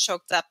he was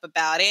choked up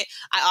about it.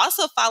 I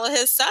also follow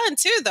his son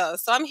too, though.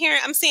 So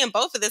I'm seeing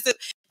both of this. And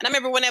I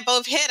remember when they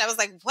both hit, I was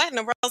like, what in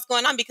the world is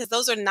going on? Because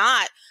those are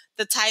not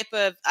the type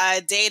of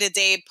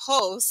day-to-day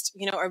posts,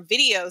 you know, or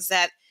videos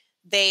that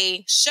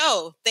they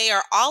show. They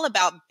are all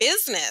about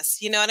business.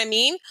 You know what I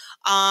mean?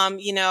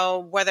 You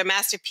know, whether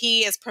Master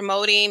P is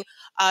promoting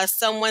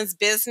someone's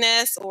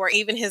business or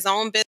even his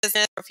own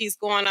business, or if he's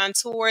going on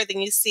tour,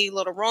 then you see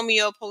little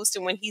Romeo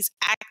posting when he's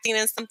acting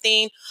in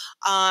something,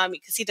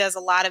 because he does a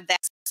lot of that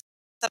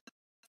stuff.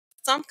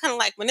 So I'm kind of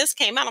like, when this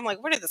came out, I'm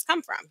like, where did this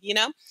come from? You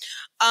know?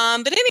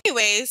 But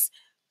anyways,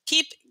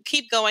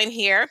 keep going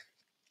here.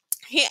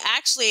 He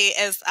actually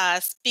is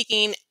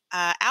speaking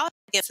out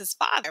against his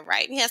father,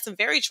 right? And he has some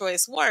very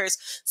choice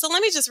words. So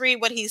let me just read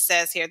what he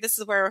says here. This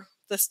is where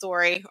the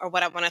story, or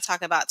what I want to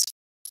talk about,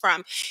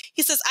 from.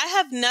 He says, I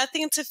have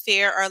nothing to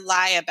fear or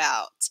lie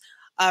about,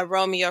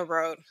 Romeo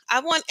wrote. I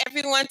want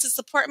everyone to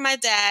support my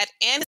dad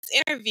and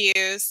his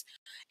interviews,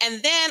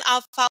 and then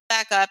I'll follow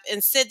back up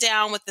and sit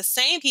down with the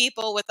same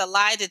people with a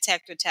lie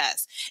detector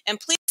test. And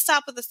please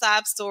stop with the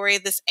sob story.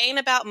 This ain't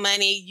about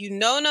money. You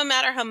know, no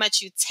matter how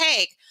much you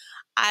take,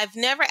 I've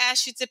never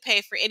asked you to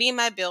pay for any of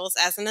my bills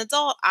as an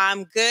adult.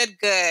 I'm good.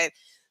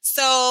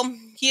 So,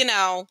 you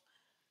know,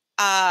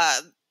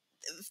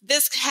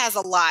 this has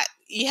a lot.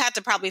 You have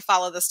to probably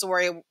follow the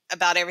story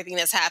about everything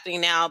that's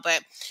happening now.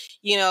 But,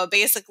 you know,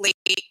 basically,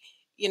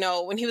 you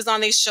know, when he was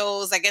on these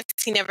shows, I guess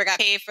he never got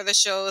paid for the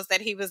shows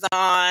that he was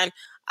on.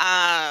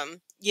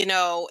 You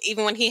know,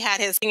 even when he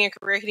had his singing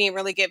career, he didn't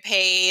really get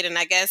paid. And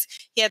I guess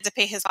he had to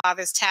pay his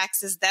father's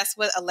taxes. That's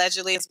what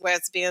allegedly is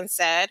what's being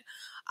said.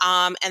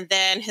 And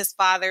then his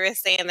father is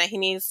saying that he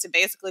needs to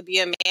basically be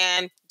a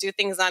man, do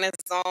things on his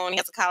own. He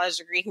has a college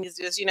degree. He needs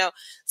to do this, you know,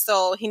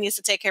 so he needs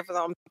to take care of his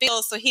own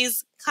bills. So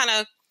he's kind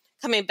of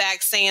coming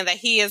back saying that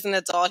he is an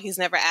adult. He's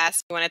never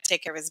asked anyone to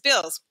take care of his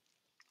bills.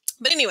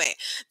 But anyway,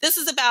 this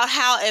is about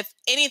how if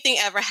anything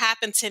ever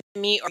happened to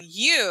me or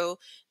you,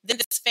 then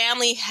this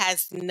family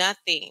has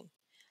nothing.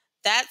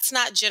 That's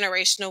not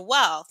generational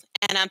wealth,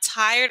 and I'm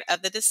tired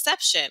of the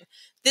deception.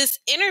 This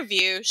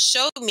interview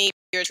showed me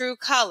your true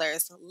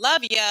colors.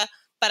 Love ya,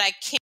 but I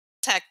can't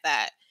protect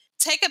that.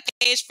 Take a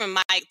page from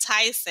Mike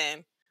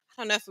Tyson. I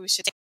don't know if we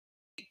should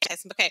take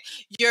Tyson, but okay.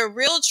 Your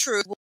real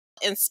truth will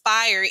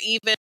inspire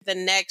even the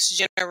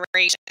next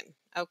generation,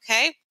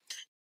 okay?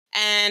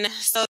 And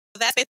so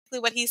that's basically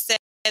what he said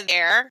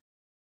there.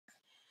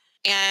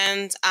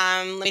 And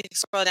let me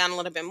scroll down a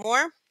little bit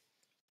more.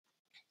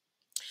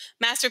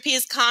 Master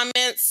P's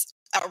comments,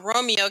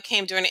 Romeo,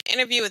 came during an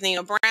interview with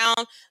Nino Brown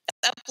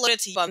that's uploaded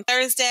to you on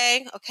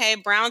Thursday. Okay,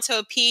 Brown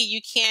told P,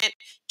 you can't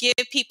give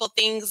people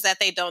things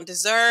that they don't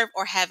deserve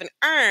or haven't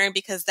earned,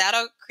 because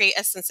that'll create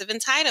a sense of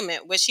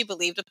entitlement, which he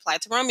believed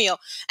applied to Romeo.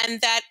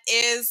 And that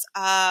is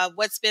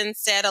what's been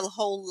said a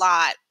whole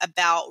lot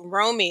about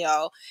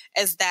Romeo,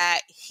 is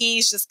that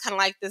he's just kind of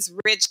like this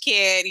rich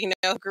kid, you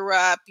know, grew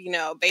up, you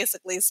know,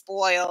 basically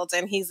spoiled,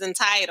 and he's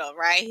entitled,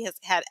 right? He has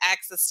had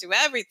access to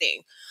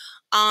everything.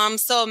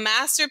 So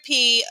Master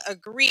P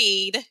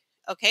agreed.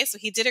 Okay, so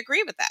he did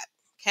agree with that.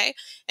 Okay,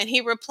 and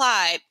he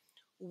replied,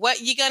 "What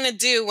you gonna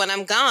do when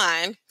I'm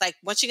gone? Like,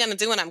 what you gonna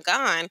do when I'm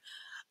gone?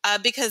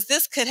 Because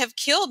this could have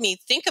killed me.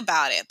 Think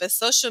about it." But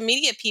social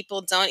media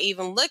people don't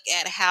even look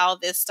at how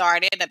this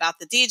started, about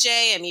the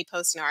DJ and me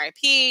posting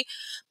RIP.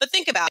 But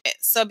think about it.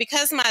 So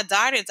because my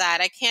daughter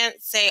died, I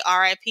can't say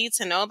RIP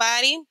to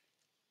nobody.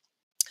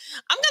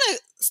 I'm going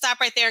to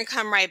stop right there and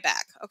come right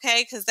back,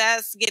 okay? Because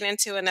that's getting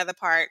into another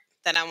part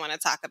that I want to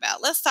talk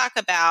about. Let's talk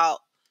about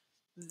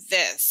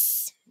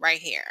this right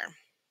here.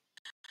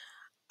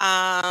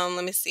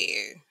 Let me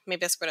see.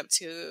 Maybe I screwed up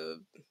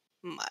too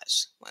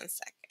much. One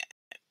second.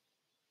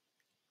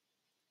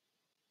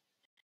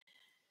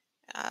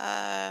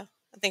 I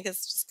think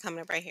it's just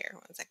coming up right here.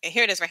 One second.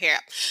 Here it is right here.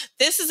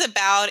 This is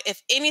about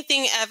if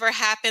anything ever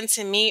happened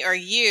to me or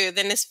you,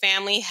 then this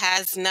family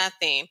has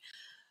nothing.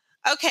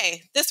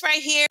 Okay, this right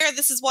here,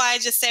 this is why I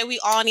just say we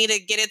all need to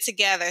get it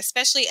together,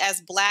 especially as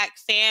Black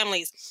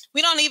families.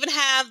 We don't even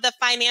have the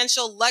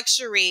financial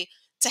luxury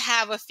to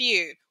have a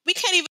feud. We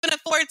can't even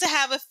afford to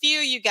have a few,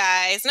 you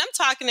guys. And I'm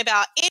talking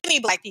about any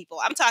Black people.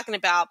 I'm talking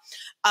about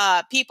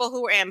people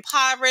who are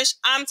impoverished.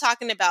 I'm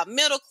talking about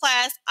middle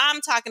class.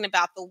 I'm talking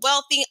about the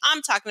wealthy.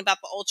 I'm talking about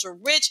the ultra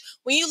rich.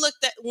 When you look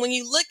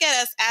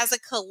at us as a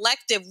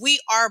collective, we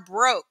are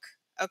broke.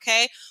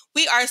 Okay,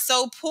 we are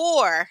so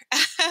poor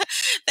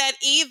that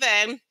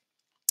even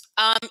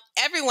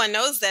everyone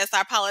knows this,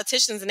 our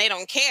politicians, and they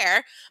don't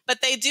care,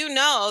 but they do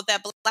know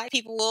that Black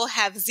people will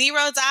have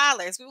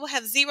 $0. We will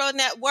have zero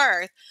net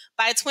worth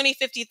by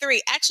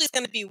 2053. Actually, it's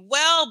going to be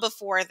well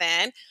before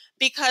then,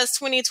 because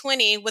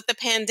 2020 with the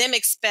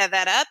pandemic sped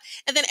that up.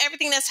 And then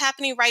everything that's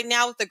happening right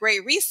now with the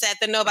Great Reset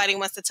that nobody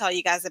wants to tell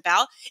you guys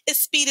about is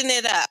speeding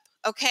it up.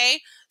 Okay.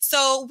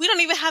 So we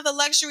don't even have the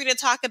luxury to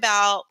talk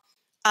about,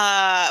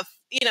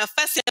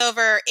 fussing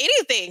over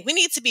anything. We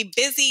need to be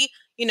busy,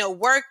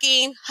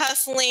 working,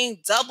 hustling,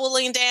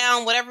 doubling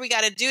down, whatever we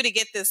got to do to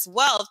get this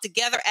wealth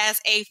together as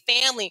a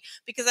family,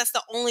 because that's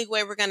the only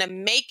way we're going to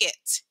make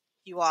it,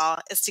 you all,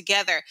 is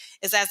together,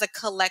 is as a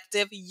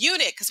collective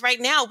unit. Because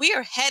right now we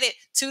are headed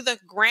to the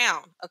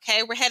ground.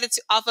 Okay. We're headed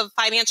off of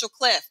a financial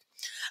cliff.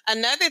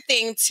 Another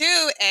thing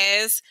too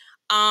is,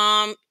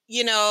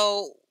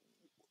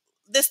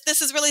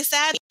 this is really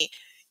sad.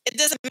 It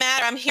doesn't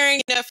matter. I'm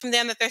hearing, from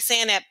them that they're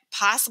saying that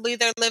possibly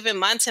they're living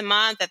month to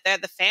month,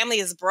 that the family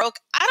is broke.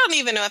 I don't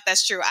even know if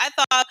that's true. I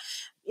thought,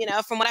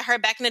 from what I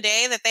heard back in the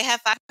day, that they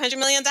have $500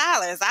 million.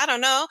 I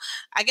don't know.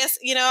 I guess,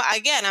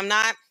 again, I'm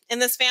not in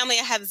this family.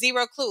 I have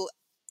zero clue.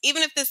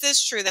 Even if this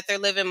is true that they're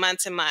living month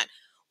to month,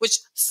 which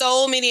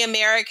so many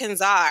Americans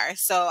are.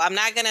 So I'm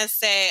not going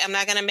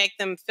to make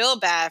them feel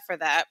bad for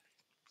that,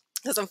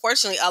 because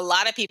unfortunately, a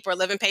lot of people are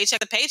living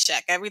paycheck to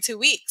paycheck every 2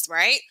 weeks,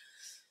 right?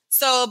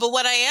 So, but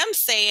what I am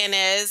saying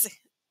is,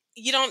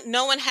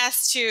 no one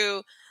has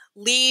to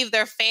leave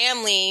their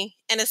family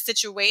in a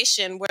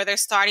situation where they're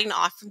starting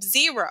off from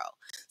zero.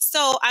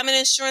 So I'm an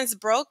insurance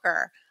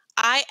broker.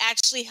 I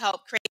actually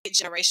help create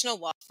generational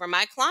wealth for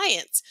my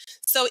clients.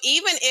 So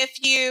even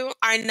if you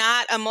are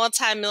not a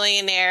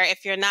multimillionaire,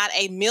 if you're not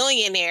a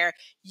millionaire,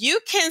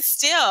 you can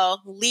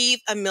still leave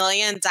 $1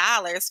 million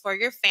for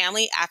your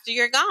family after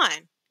you're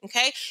gone.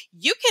 Okay,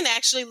 you can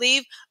actually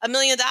leave $1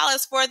 million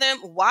for them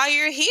while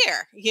you're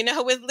here,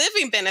 with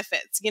living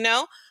benefits,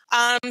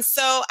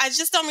 So I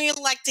just don't really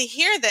like to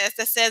hear this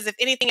that says if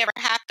anything ever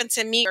happened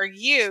to me or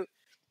you,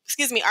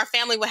 our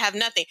family would have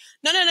nothing.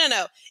 No, no, no,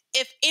 no.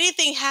 If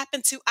anything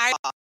happened to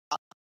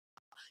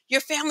your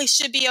family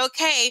should be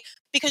okay,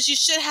 because you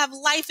should have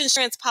life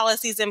insurance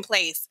policies in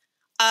place.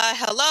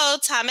 Hello,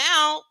 time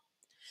out.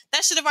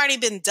 That should have already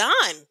been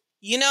done,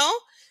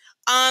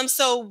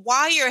 So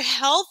while you're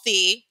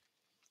healthy,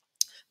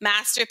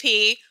 Master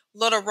P,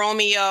 Little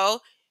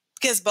Romeo,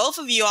 because both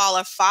of you all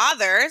are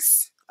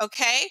fathers,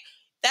 okay?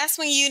 That's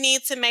when you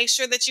need to make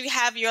sure that you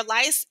have your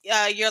life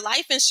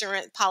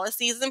insurance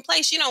policies in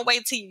place. You don't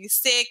wait till you're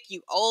sick,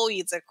 you old,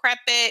 you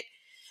decrepit,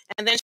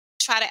 and then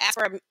try to ask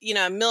for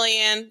 $1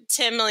 million,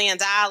 $10 million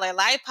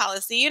life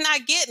policy. You're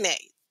not getting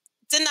it.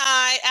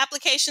 Denied,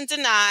 application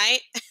denied.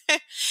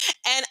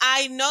 And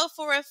I know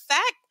for a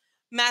fact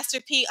Master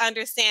P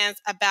understands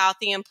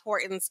about the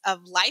importance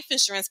of life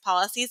insurance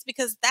policies,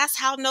 because that's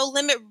how No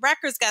Limit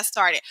Records got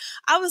started.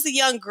 I was a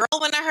young girl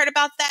when I heard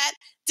about that.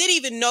 Didn't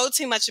even know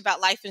too much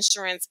about life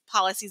insurance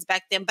policies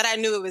back then, but I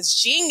knew it was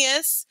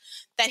genius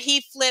that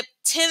he flipped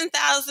 $10,000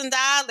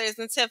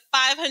 into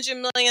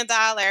 $500 million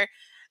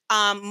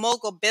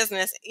mogul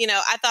business.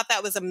 I thought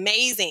that was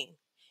amazing.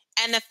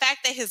 And the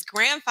fact that his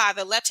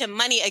grandfather left him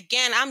money,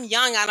 again, I'm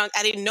young. I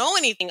didn't know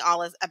anything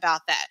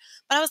about that.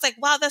 But I was like,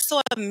 wow, that's so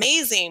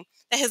amazing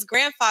that his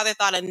grandfather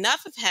thought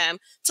enough of him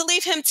to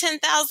leave him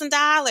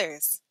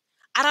 $10,000.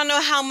 I don't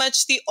know how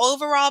much the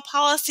overall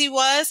policy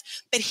was,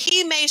 but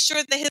he made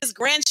sure that his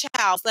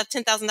grandchild left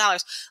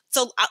 $10,000.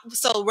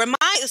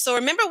 So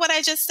remember what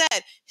I just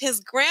said.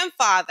 His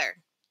grandfather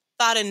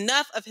thought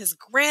enough of his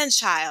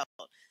grandchild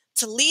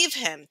to leave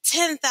him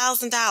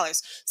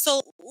 $10,000.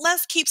 So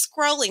let's keep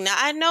scrolling. Now,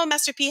 I know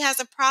Master P has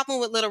a problem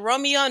with Little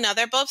Romeo. Now,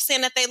 they're both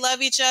saying that they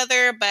love each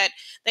other, but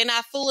they're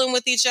not fooling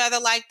with each other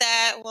like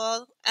that.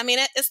 Well, I mean,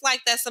 it's like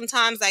that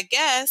sometimes, I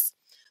guess.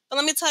 But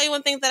let me tell you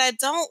one thing that I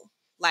don't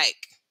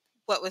like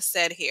what was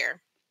said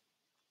here.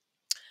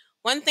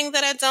 One thing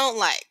that I don't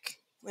like.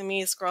 Let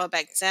me scroll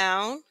back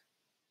down.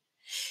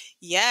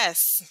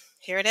 Yes,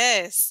 here it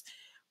is.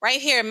 Right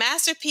here,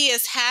 Master P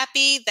is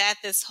happy that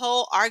this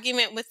whole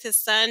argument with his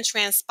son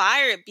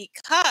transpired,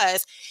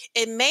 because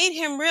it made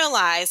him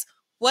realize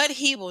what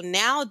he will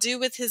now do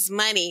with his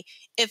money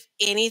if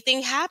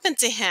anything happened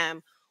to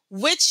him,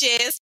 which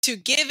is to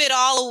give it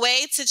all away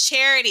to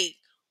charity.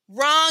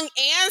 Wrong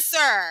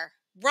answer.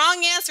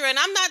 Wrong answer. And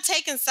I'm not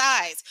taking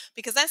sides,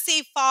 because I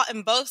see fault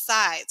in both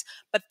sides.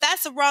 But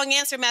that's a wrong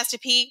answer, Master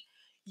P.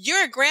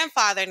 You're a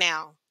grandfather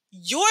now.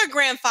 Your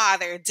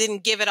grandfather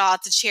didn't give it all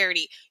to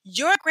charity.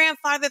 Your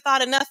grandfather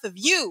thought enough of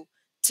you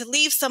to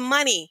leave some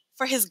money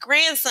for his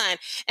grandson.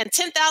 And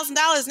 $10,000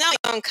 now, you're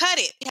going to cut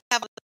it. We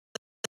have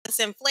this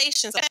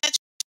inflation. So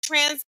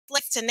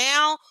translates to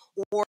now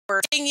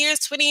or 10 years,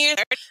 20 years,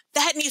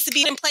 that needs to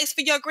be in place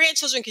for your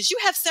grandchildren because you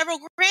have several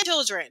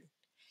grandchildren.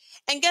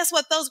 And guess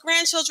what? Those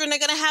grandchildren are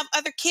going to have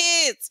other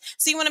kids.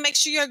 So you want to make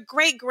sure your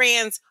great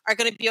grands are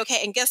going to be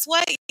okay. And guess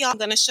what? Y'all, I'm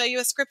going to show you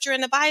a scripture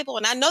in the Bible.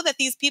 And I know that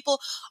these people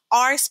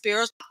are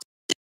spiritual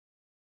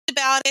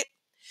about it.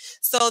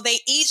 So they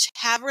each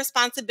have a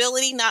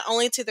responsibility not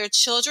only to their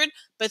children,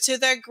 but to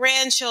their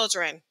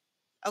grandchildren.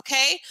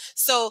 Okay?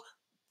 So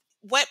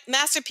what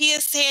Master P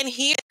is saying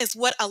here is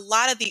what a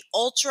lot of the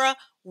ultra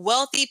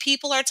wealthy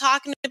people are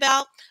talking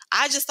about.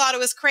 I just thought it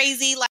was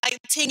crazy like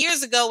 10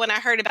 years ago when I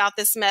heard about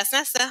this mess.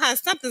 And I said,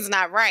 something's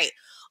not right.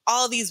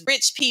 All these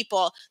rich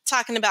people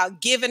talking about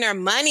giving their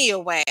money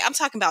away. I'm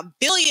talking about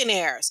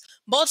billionaires,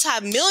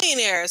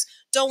 multimillionaires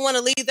don't want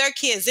to leave their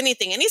kids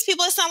anything. And these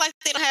people, it's not like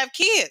they don't have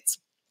kids.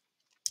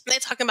 They're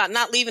talking about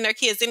not leaving their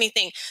kids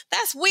anything.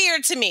 That's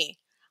weird to me.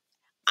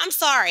 I'm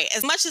sorry.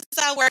 As much as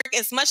I work,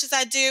 as much as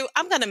I do,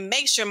 I'm going to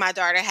make sure my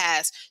daughter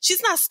has.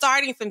 She's not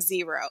starting from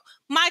zero.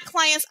 My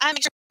clients, I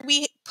make sure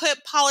we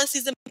put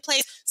policies in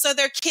place so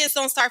their kids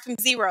don't start from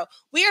zero.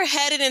 We are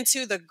headed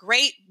into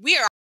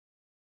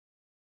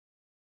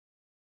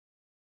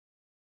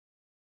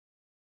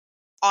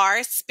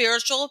are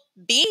spiritual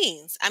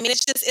beings. I mean,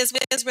 it's just is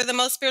we're the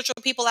most spiritual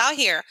people out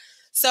here.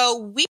 So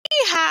we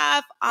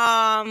have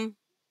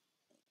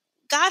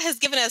God has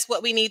given us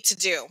what we need to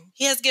do.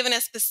 He has given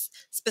us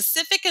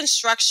specific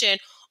instruction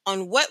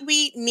on what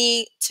we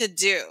need to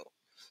do.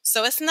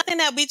 So it's nothing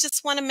that we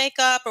just want to make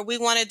up or we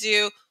want to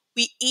do.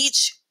 We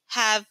each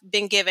have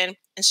been given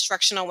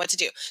instruction on what to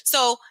do.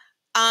 So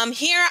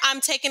here I'm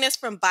taking this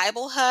from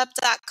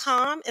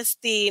BibleHub.com. It's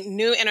the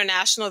New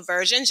International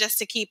Version, just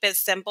to keep it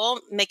simple,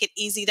 make it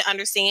easy to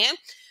understand.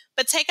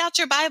 But take out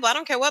your Bible. I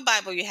don't care what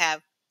Bible you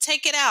have.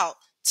 Take it out.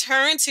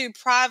 Turn to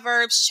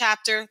Proverbs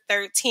chapter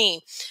 13.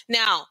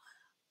 Now,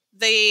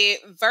 the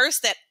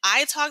verse that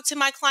I talk to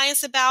my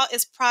clients about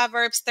is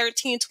Proverbs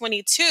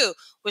 13:22,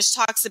 which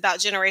talks about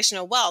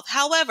generational wealth.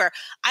 However,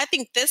 I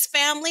think this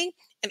family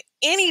and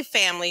any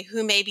family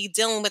who may be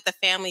dealing with a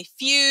family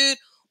feud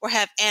or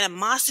have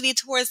animosity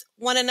towards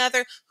one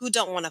another, who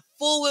don't want to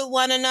fool with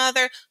one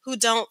another, who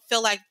don't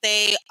feel like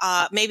they,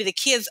 maybe the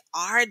kids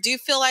do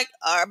feel like,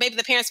 or maybe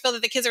the parents feel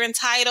that the kids are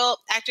entitled,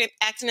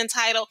 acting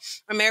entitled,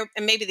 or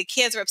maybe the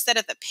kids are upset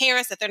at the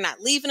parents that they're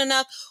not leaving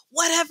enough,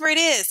 whatever it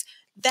is.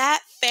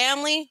 That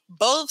family,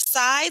 both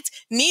sides,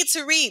 need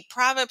to read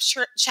Proverbs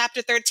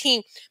chapter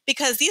 13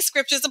 because these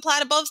scriptures apply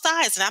to both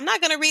sides. And I'm not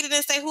going to read it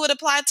and say who it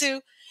applied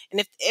to.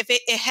 And if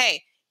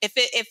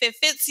it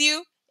fits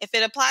you, if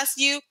it applies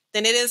to you,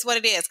 then it is what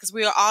it is because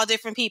we are all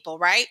different people,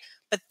 right?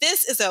 But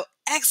this is an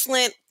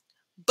excellent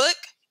book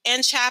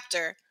and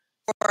chapter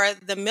for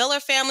the Miller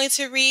family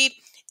to read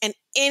and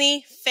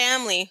any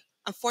family,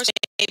 unfortunately,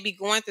 may be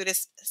going through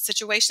this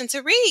situation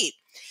to read.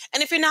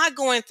 And if you're not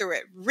going through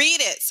it,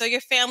 read it so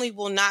your family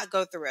will not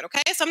go through it,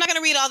 okay? So I'm not going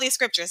to read all these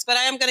scriptures, but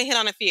I am going to hit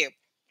on a few.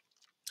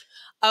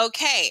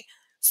 Okay,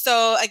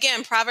 so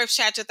again, Proverbs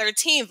chapter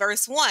 13,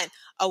 verse 1.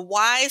 A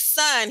wise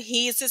son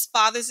heeds his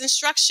father's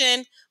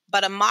instruction,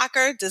 but a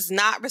mocker does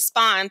not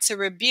respond to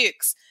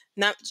rebukes.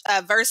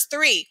 Verse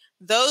 3.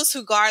 Those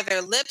who guard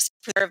their lips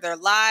preserve their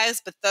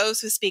lives, but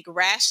those who speak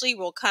rashly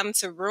will come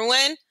to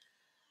ruin.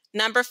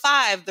 Number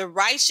 5, the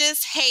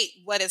righteous hate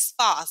what is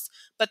false,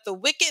 but the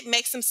wicked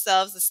makes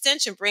themselves a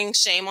stench and bring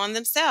shame on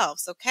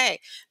themselves.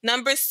 Okay.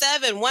 Number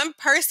 7, one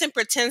person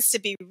pretends to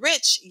be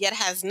rich, yet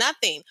has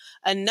nothing.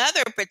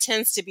 Another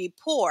pretends to be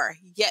poor,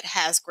 yet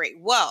has great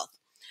wealth.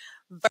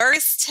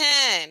 Verse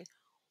 10,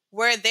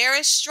 where there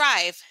is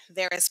strife,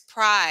 there is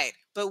pride,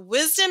 but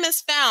wisdom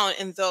is found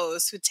in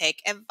those who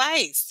take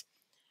advice.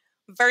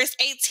 Verse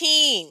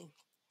 18,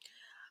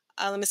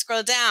 let me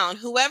scroll down.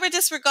 Whoever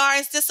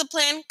disregards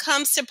discipline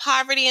comes to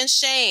poverty and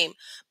shame,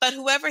 but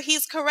whoever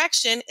heeds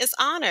correction is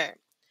honored.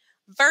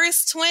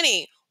 Verse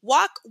 20,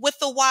 walk with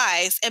the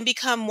wise and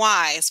become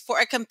wise, for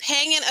a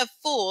companion of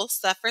fools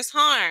suffers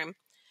harm.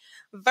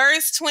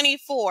 Verse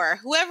 24,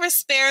 whoever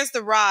spares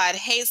the rod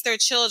hates their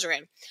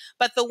children,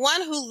 but the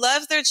one who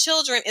loves their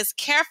children is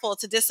careful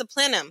to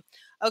discipline them.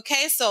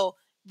 Okay, so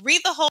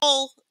read the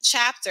whole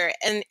chapter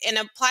and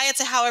apply it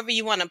to however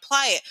you want to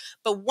apply it.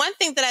 But one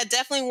thing that I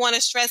definitely want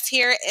to stress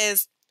here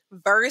is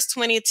verse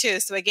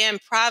 22. So again,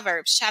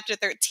 Proverbs chapter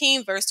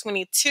 13, verse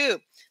 22.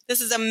 This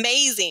is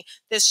amazing.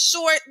 This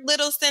short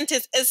little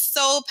sentence is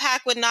so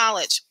packed with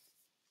knowledge.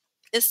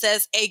 It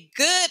says, a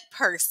good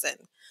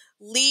person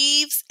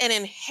leaves an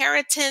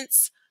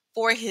inheritance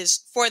for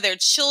their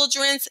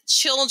children's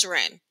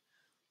children,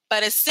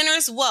 but a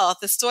sinner's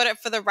wealth is stored up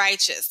for the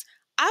righteous.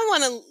 I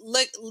want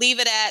to leave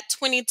it at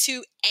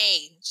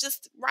 22a,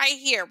 just right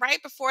here,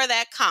 right before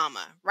that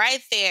comma,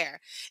 right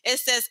there. It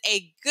says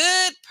a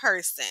good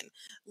person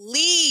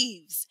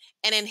leaves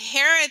an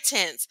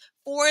inheritance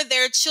for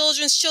their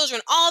children's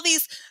children. All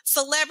these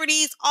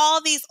celebrities,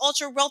 all these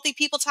ultra wealthy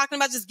people talking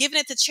about just giving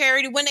it to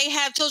charity when they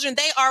have children,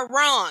 they are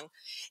wrong.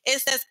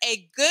 It says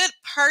a good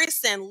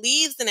person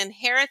leaves an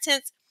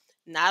inheritance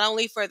not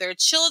only for their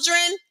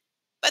children,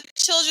 but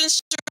children's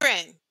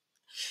children.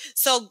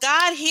 So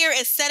God here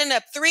is setting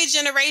up 3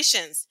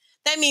 generations.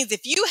 That means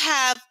if you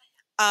have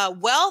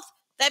wealth,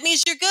 that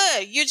means you're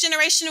good. You're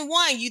generation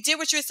 1. You did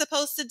what you're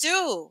supposed to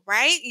do,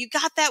 right? You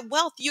got that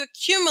wealth. You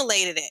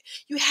accumulated it.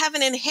 You have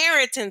an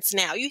inheritance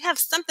now. You have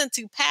something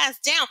to pass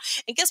down.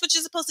 And guess what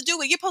you're supposed to do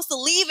with it? You're supposed to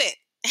leave it.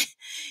 You're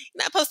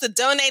not supposed to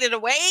donate it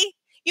away.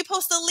 You're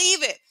supposed to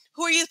leave it.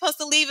 Who are you supposed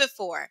to leave it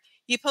for?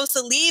 You're supposed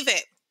to leave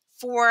it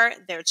for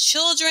their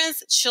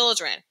children's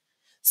children.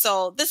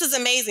 So this is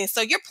amazing. So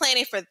you're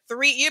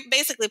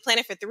basically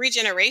planning for 3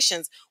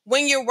 generations.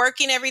 When you're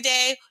working every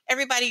day,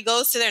 everybody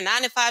goes to their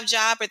 9-to-5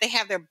 job, or they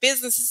have their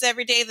businesses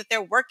every day that they're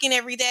working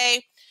every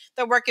day.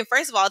 They're working,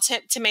 first of all,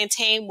 to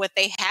maintain what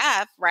they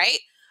have, right?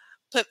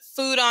 Put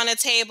food on a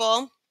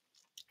table,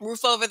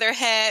 roof over their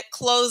head,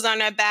 clothes on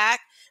their back,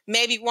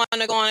 maybe want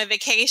to go on a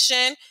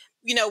vacation,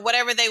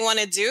 whatever they want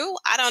to do.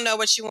 I don't know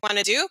what you want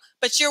to do,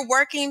 but you're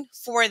working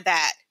for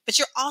that. But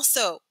you're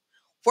also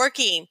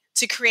working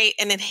to create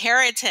an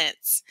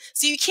inheritance.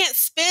 So you can't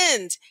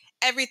spend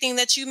everything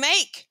that you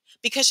make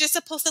because you're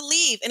supposed to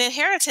leave an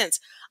inheritance.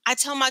 I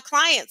tell my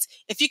clients,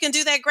 if you can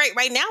do that, great.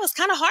 Right now, it's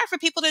kind of hard for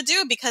people to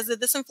do because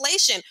of this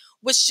inflation,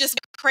 which just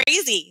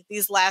crazy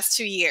these last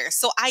 2 years.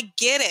 So I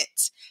get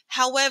it.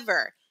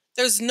 However,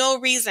 there's no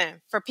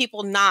reason for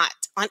people not,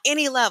 on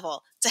any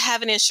level, to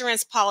have an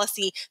insurance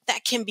policy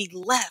that can be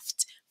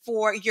left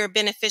for your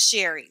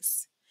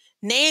beneficiaries.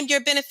 Name your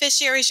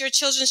beneficiaries, your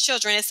children's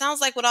children. It sounds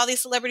like what all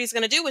these celebrities are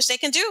going to do, which they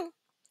can do.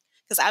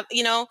 Because I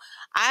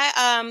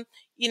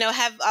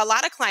have a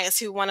lot of clients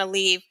who want to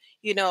leave,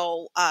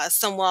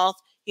 some wealth,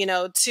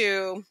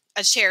 to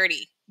a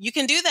charity. You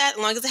can do that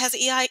as long as it has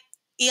an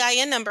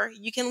EIN number.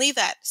 You can leave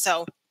that.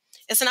 So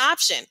it's an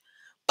option.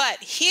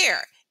 But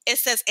here it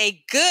says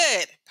a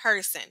good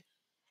person.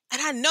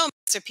 And I know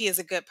Mr. P is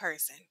a good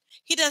person.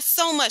 He does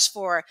so much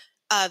for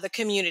the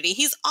community.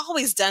 He's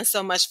always done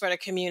so much for the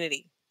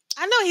community.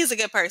 I know he's a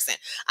good person.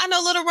 I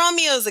know little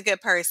Romeo is a good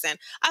person.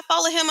 I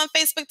follow him on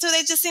Facebook too.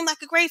 They just seem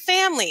like a great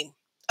family.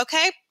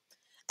 Okay?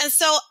 And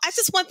so I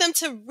just want them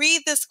to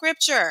read the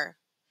scripture,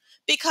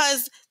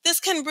 because this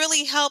can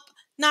really help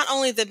not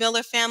only the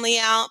Miller family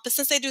out, but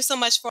since they do so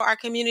much for our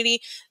community,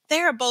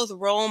 they are both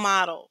role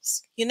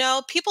models.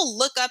 People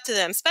look up to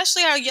them,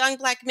 especially our young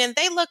Black men.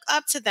 They look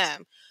up to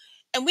them.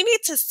 And we need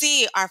to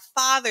see our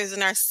fathers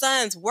and our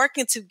sons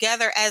working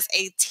together as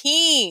a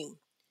team.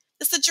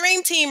 It's a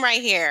dream team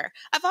right here.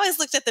 I've always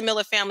looked at the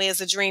Miller family as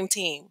a dream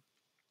team.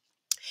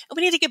 And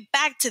we need to get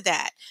back to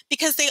that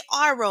because they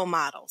are role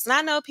models. And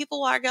I know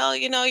people are go,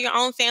 your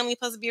own family is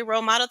supposed to be a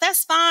role model.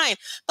 That's fine.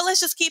 But let's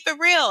just keep it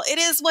real. It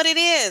is what it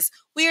is.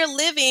 We are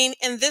living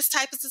in this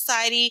type of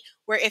society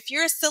where if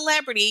you're a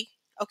celebrity,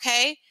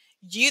 okay,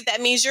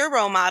 that means you're a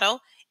role model.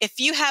 If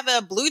you have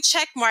a blue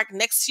check mark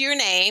next to your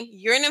name,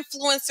 you're an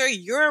influencer,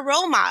 you're a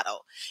role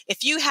model.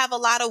 If you have a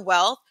lot of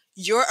wealth,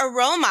 you're a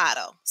role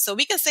model. So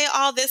we can say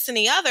all this and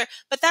the other,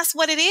 but that's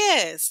what it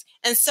is.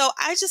 And so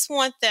I just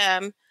want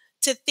them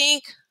to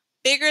think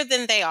bigger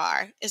than they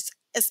are. This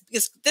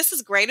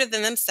is greater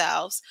than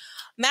themselves.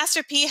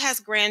 Master P has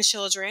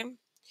grandchildren.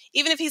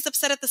 Even if he's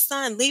upset at the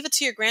son, leave it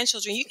to your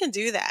grandchildren. You can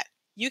do that.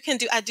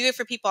 I do it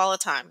for people all the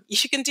time.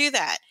 You can do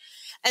that.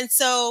 And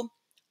so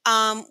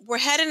we're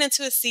heading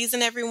into a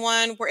season,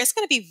 everyone, where it's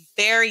going to be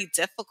very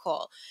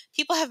difficult.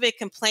 People have been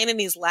complaining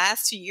these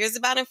last 2 years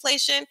about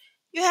inflation.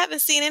 You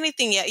haven't seen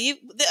anything yet.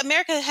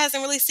 America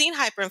hasn't really seen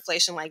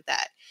hyperinflation like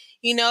that.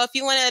 If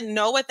you want to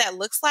know what that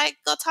looks like,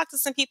 go talk to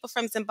some people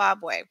from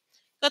Zimbabwe.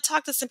 Go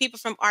talk to some people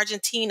from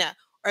Argentina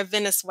or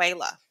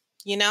Venezuela.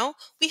 We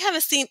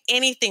haven't seen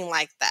anything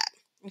like that.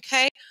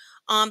 Okay.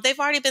 They've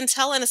already been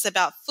telling us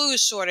about food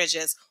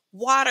shortages,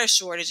 water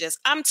shortages.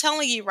 I'm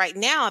telling you right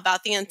now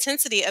about the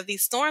intensity of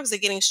these storms are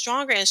getting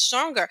stronger and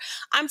stronger.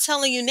 I'm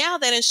telling you now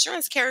that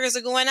insurance carriers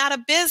are going out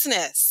of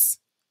business.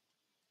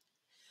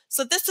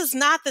 So this is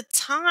not the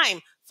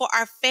time for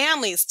our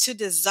families to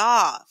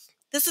dissolve.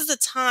 This is a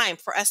time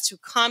for us to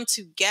come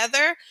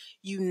together,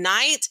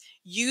 unite,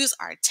 use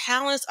our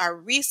talents, our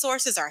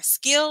resources, our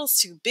skills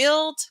to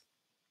build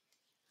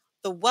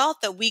the wealth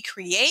that we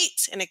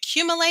create and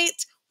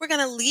accumulate. We're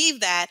going to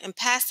leave that and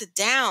pass it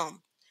down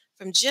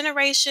from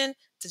generation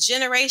to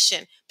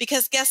generation.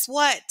 Because guess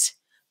what?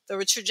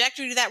 The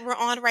trajectory that we're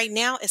on right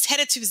now is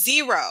headed to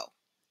zero.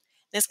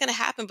 And it's going to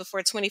happen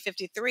before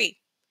 2053.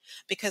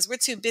 Because we're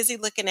too busy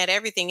looking at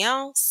everything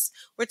else.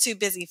 We're too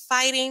busy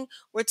fighting.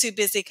 We're too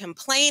busy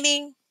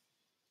complaining.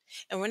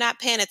 And we're not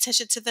paying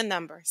attention to the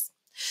numbers.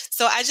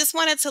 So I just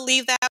wanted to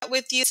leave that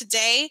with you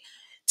today.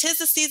 'Tis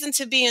the season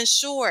to be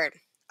insured.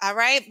 All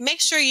right. Make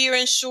sure you're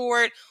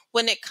insured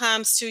when it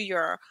comes to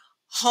your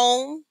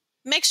home.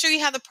 Make sure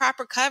you have the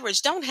proper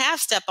coverage. Don't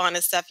have step on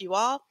this stuff, you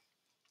all.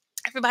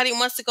 Everybody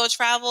wants to go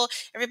travel.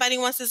 Everybody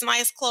wants his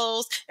nice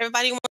clothes.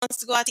 Everybody wants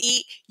to go out to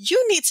eat.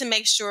 You need to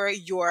make sure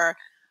your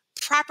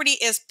property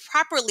is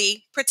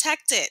properly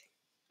protected.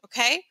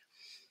 Okay.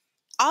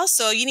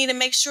 Also, you need to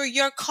make sure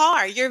your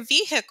car, your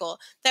vehicle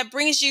that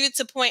brings you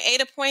to point A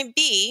to point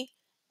B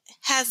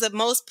has the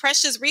most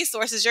precious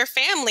resources, your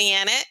family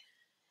in it.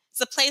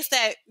 It's a place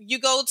that you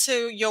go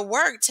to your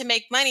work to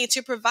make money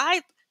to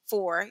provide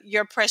for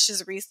your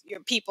precious your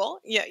people,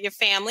 your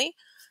family.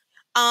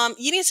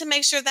 You need to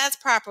make sure that's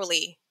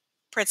properly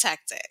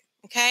protected.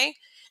 Okay.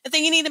 And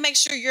then you need to make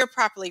sure you're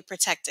properly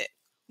protected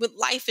with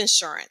life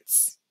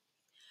insurance.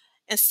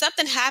 And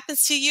something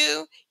happens to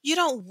you, you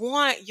don't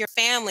want your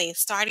family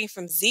starting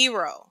from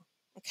zero.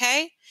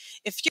 Okay.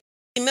 If you're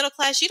middle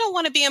class, you don't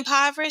want to be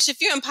impoverished.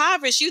 If you're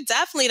impoverished, you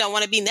definitely don't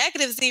want to be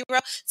negative zero.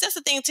 So that's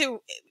the thing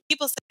too.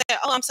 People say,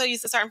 "Oh, I'm so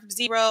used to starting from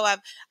zero.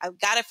 I've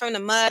got it from the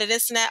mud and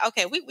this and that."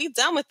 Okay, we've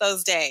done with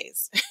those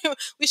days.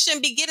 We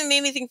shouldn't be getting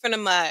anything from the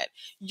mud.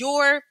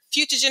 Your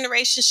future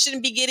generation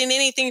shouldn't be getting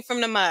anything from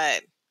the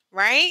mud,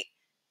 right?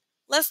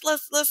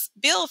 Let's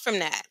build from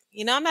that.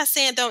 I'm not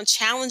saying don't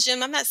challenge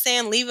them. I'm not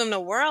saying leave them the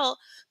world,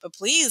 but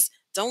please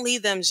don't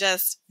leave them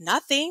just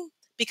nothing,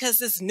 because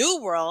this new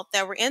world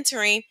that we're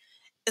entering,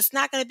 it's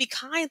not going to be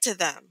kind to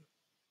them.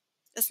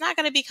 It's not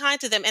going to be kind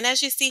to them. And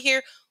as you see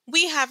here,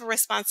 we have a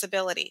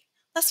responsibility.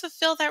 Let's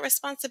fulfill that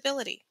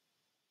responsibility.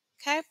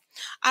 Okay.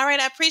 All right.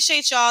 I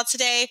appreciate y'all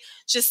today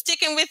just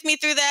sticking with me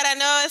through that. I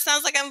know it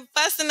sounds like I'm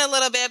fussing a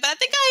little bit, but I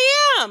think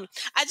I am.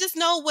 I just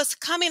know what's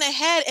coming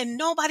ahead and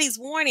nobody's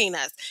warning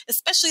us,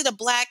 especially the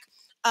Black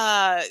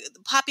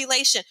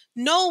population.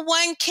 No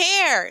one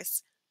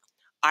cares.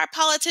 Our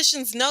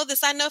politicians know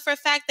this. I know for a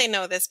fact they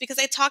know this because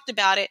they talked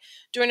about it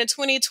during the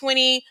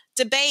 2020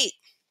 debate.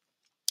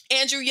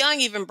 Andrew Young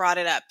even brought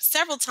it up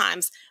several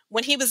times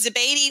when he was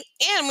debating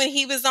and when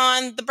he was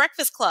on the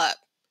Breakfast Club.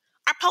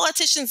 Our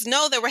politicians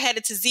know that we're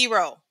headed to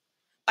zero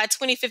by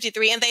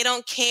 2053, and they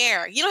don't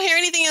care. You don't hear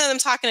anything of them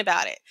talking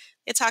about it.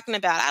 They're talking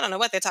about, I don't know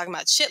what they're talking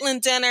about,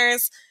 chitlin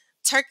dinners,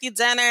 turkey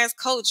dinners,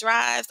 coat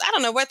drives. I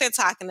don't know what they're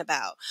talking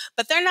about.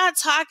 But they're not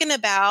talking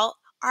about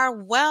our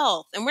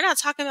wealth. And we're not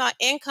talking about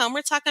income.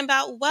 We're talking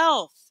about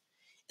wealth.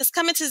 It's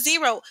coming to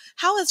zero.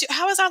 How is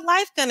our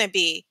life going to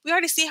be? We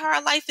already see how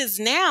our life is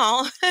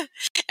now.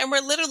 And we're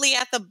literally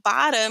at the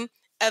bottom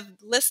of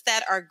lists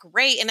that are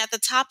great and at the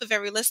top of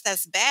every list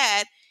that's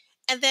bad.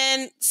 And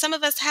then some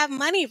of us have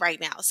money right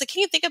now. So can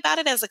you think about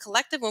it as a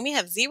collective when we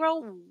have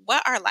zero,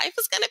 what our life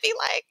is going to be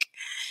like?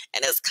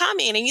 And it's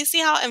coming. And you see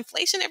how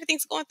inflation,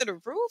 everything's going through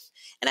the roof.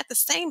 And at the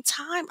same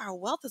time, our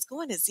wealth is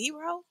going to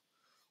zero.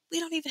 We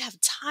don't even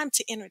have time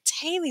to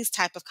entertain these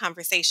type of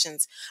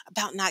conversations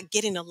about not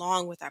getting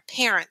along with our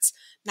parents,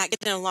 not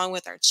getting along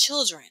with our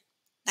children,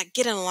 not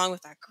getting along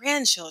with our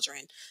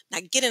grandchildren,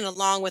 not getting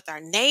along with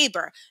our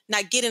neighbor,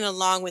 not getting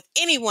along with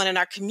anyone in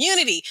our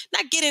community,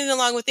 not getting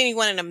along with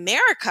anyone in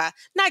America,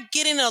 not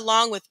getting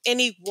along with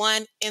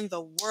anyone in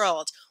the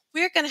world.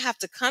 We're going to have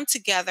to come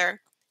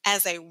together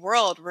as a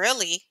world,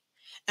 really,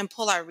 and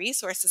pull our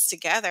resources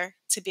together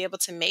to be able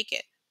to make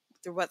it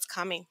through what's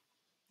coming.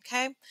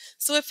 Okay.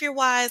 So if you're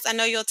wise, I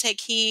know you'll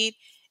take heed.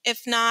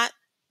 If not,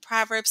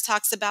 Proverbs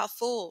talks about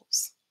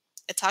fools.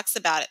 It talks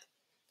about it.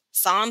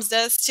 Psalms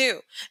does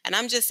too. And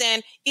I'm just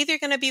saying, either you're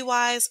going to be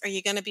wise or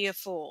you're going to be a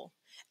fool.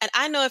 And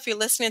I know if you're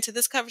listening to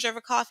this coverage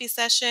over coffee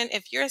session,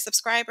 if you're a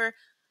subscriber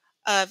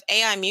of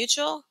AI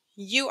Mutual,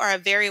 you are a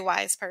very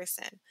wise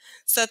person.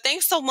 So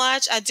thanks so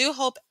much. I do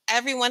hope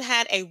everyone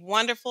had a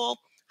wonderful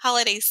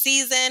holiday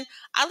season.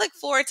 I look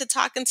forward to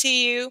talking to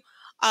you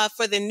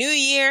for the new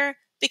year,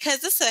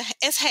 because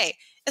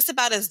it's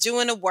about us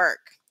doing the work.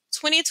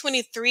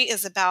 2023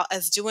 is about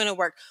us doing the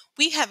work.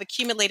 We have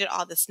accumulated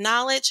all this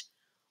knowledge,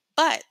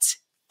 but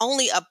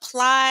only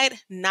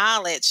applied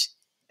knowledge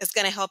is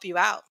going to help you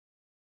out.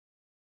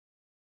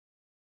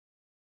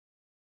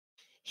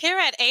 Here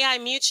at AI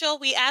Mutual,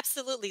 we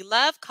absolutely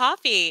love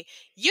coffee.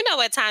 You know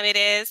what time it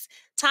is.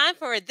 Time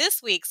for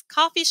this week's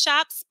Coffee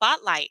Shop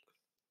Spotlight.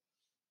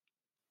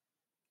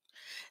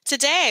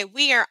 Today,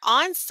 we are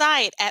on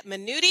site at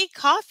Minuti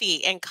Coffee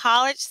in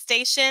College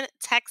Station,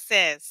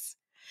 Texas.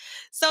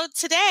 So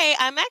today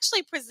I'm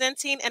actually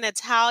presenting an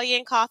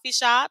Italian coffee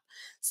shop.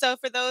 So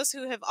for those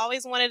who have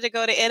always wanted to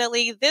go to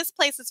Italy, this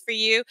place is for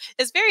you.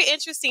 It's very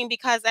interesting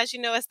because, as you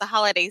know, it's the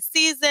holiday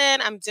season.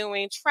 I'm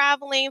doing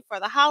traveling for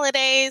the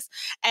holidays,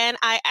 and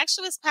I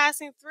actually was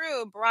passing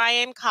through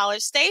Bryan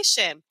College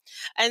Station.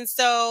 And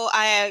so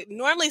I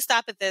normally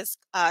stop at this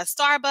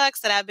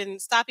Starbucks that I've been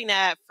stopping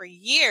at for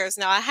years.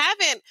 Now, I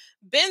haven't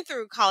been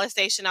through College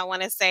Station, I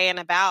want to say, in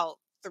about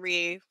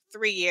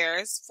 4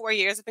 years.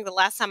 I think the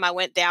last time I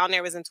went down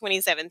there was in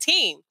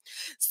 2017.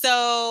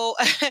 So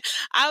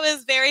I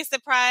was very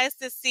surprised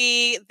to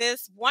see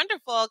this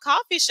wonderful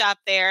coffee shop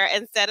there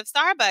instead of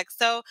Starbucks.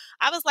 So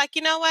I was like,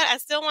 you know what? I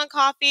still want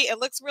coffee. It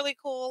looks really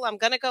cool. I'm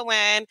going to go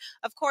in.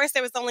 Of course,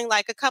 there was only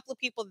like a couple of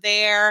people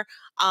there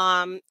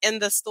in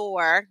the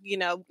store,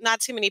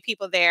 not too many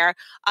people there.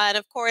 And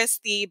of course,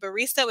 the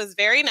barista was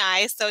very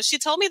nice. So she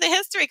told me the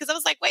history, because I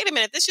was like, wait a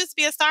minute, this used to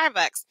be a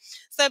Starbucks.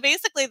 So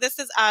basically, this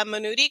is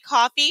Minuti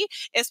Coffee.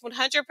 It's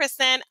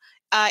 100%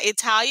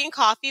 Italian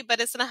coffee, but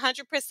it's an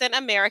 100%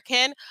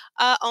 American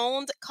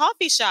owned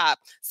coffee shop.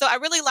 So I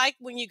really like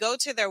when you go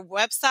to their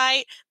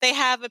website, they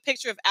have a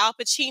picture of Al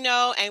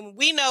Pacino, and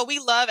we know we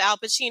love Al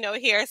Pacino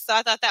here. So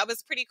I thought that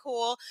was pretty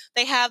cool.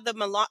 They have the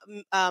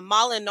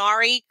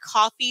Molinari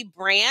coffee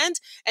brand,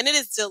 and it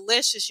is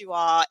delicious, you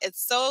all.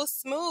 It's so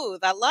smooth.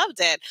 I loved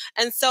it.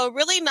 And so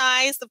really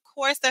nice. Of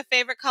course, their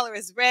favorite color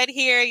is red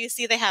here. You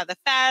see they have the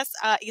fast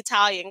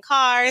Italian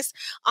cars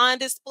on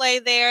display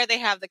there. They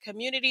have the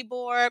community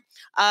board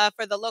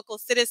for the local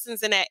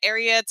citizens in that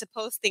area to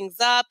post things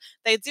up.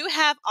 They do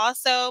have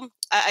also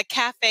a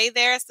cafe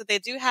there, so they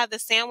do have the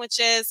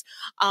sandwiches.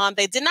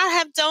 They did not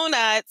have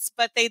donuts,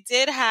 but they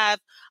did have,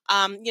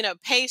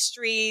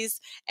 pastries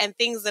and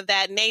things of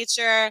that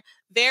nature.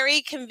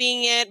 Very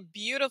convenient,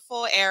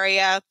 beautiful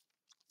area.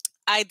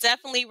 I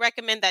definitely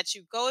recommend that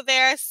you go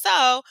there.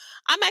 So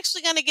I'm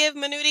actually going to give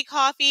Minuti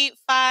Coffee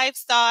 5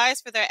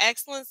 stars for their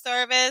excellent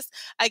service.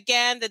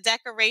 Again, the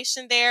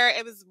decoration there,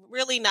 it was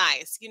really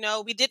nice.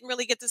 We didn't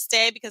really get to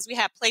stay because we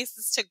had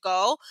places to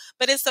go,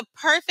 but it's a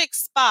perfect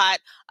spot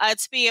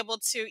to be able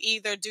to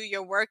either do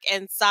your work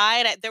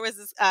inside. There was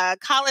this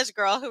college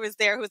girl who was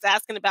there who was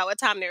asking about what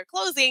time they were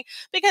closing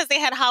because they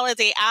had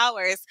holiday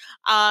hours.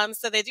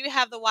 So they do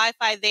have the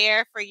Wi-Fi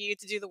there for you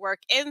to do the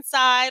work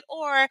inside,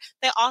 or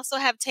they also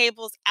have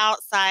tables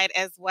outside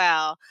as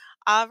well.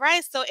 All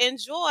right, so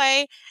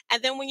enjoy.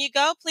 And then when you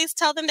go, please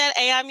tell them that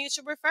AI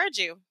Mutual referred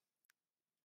you.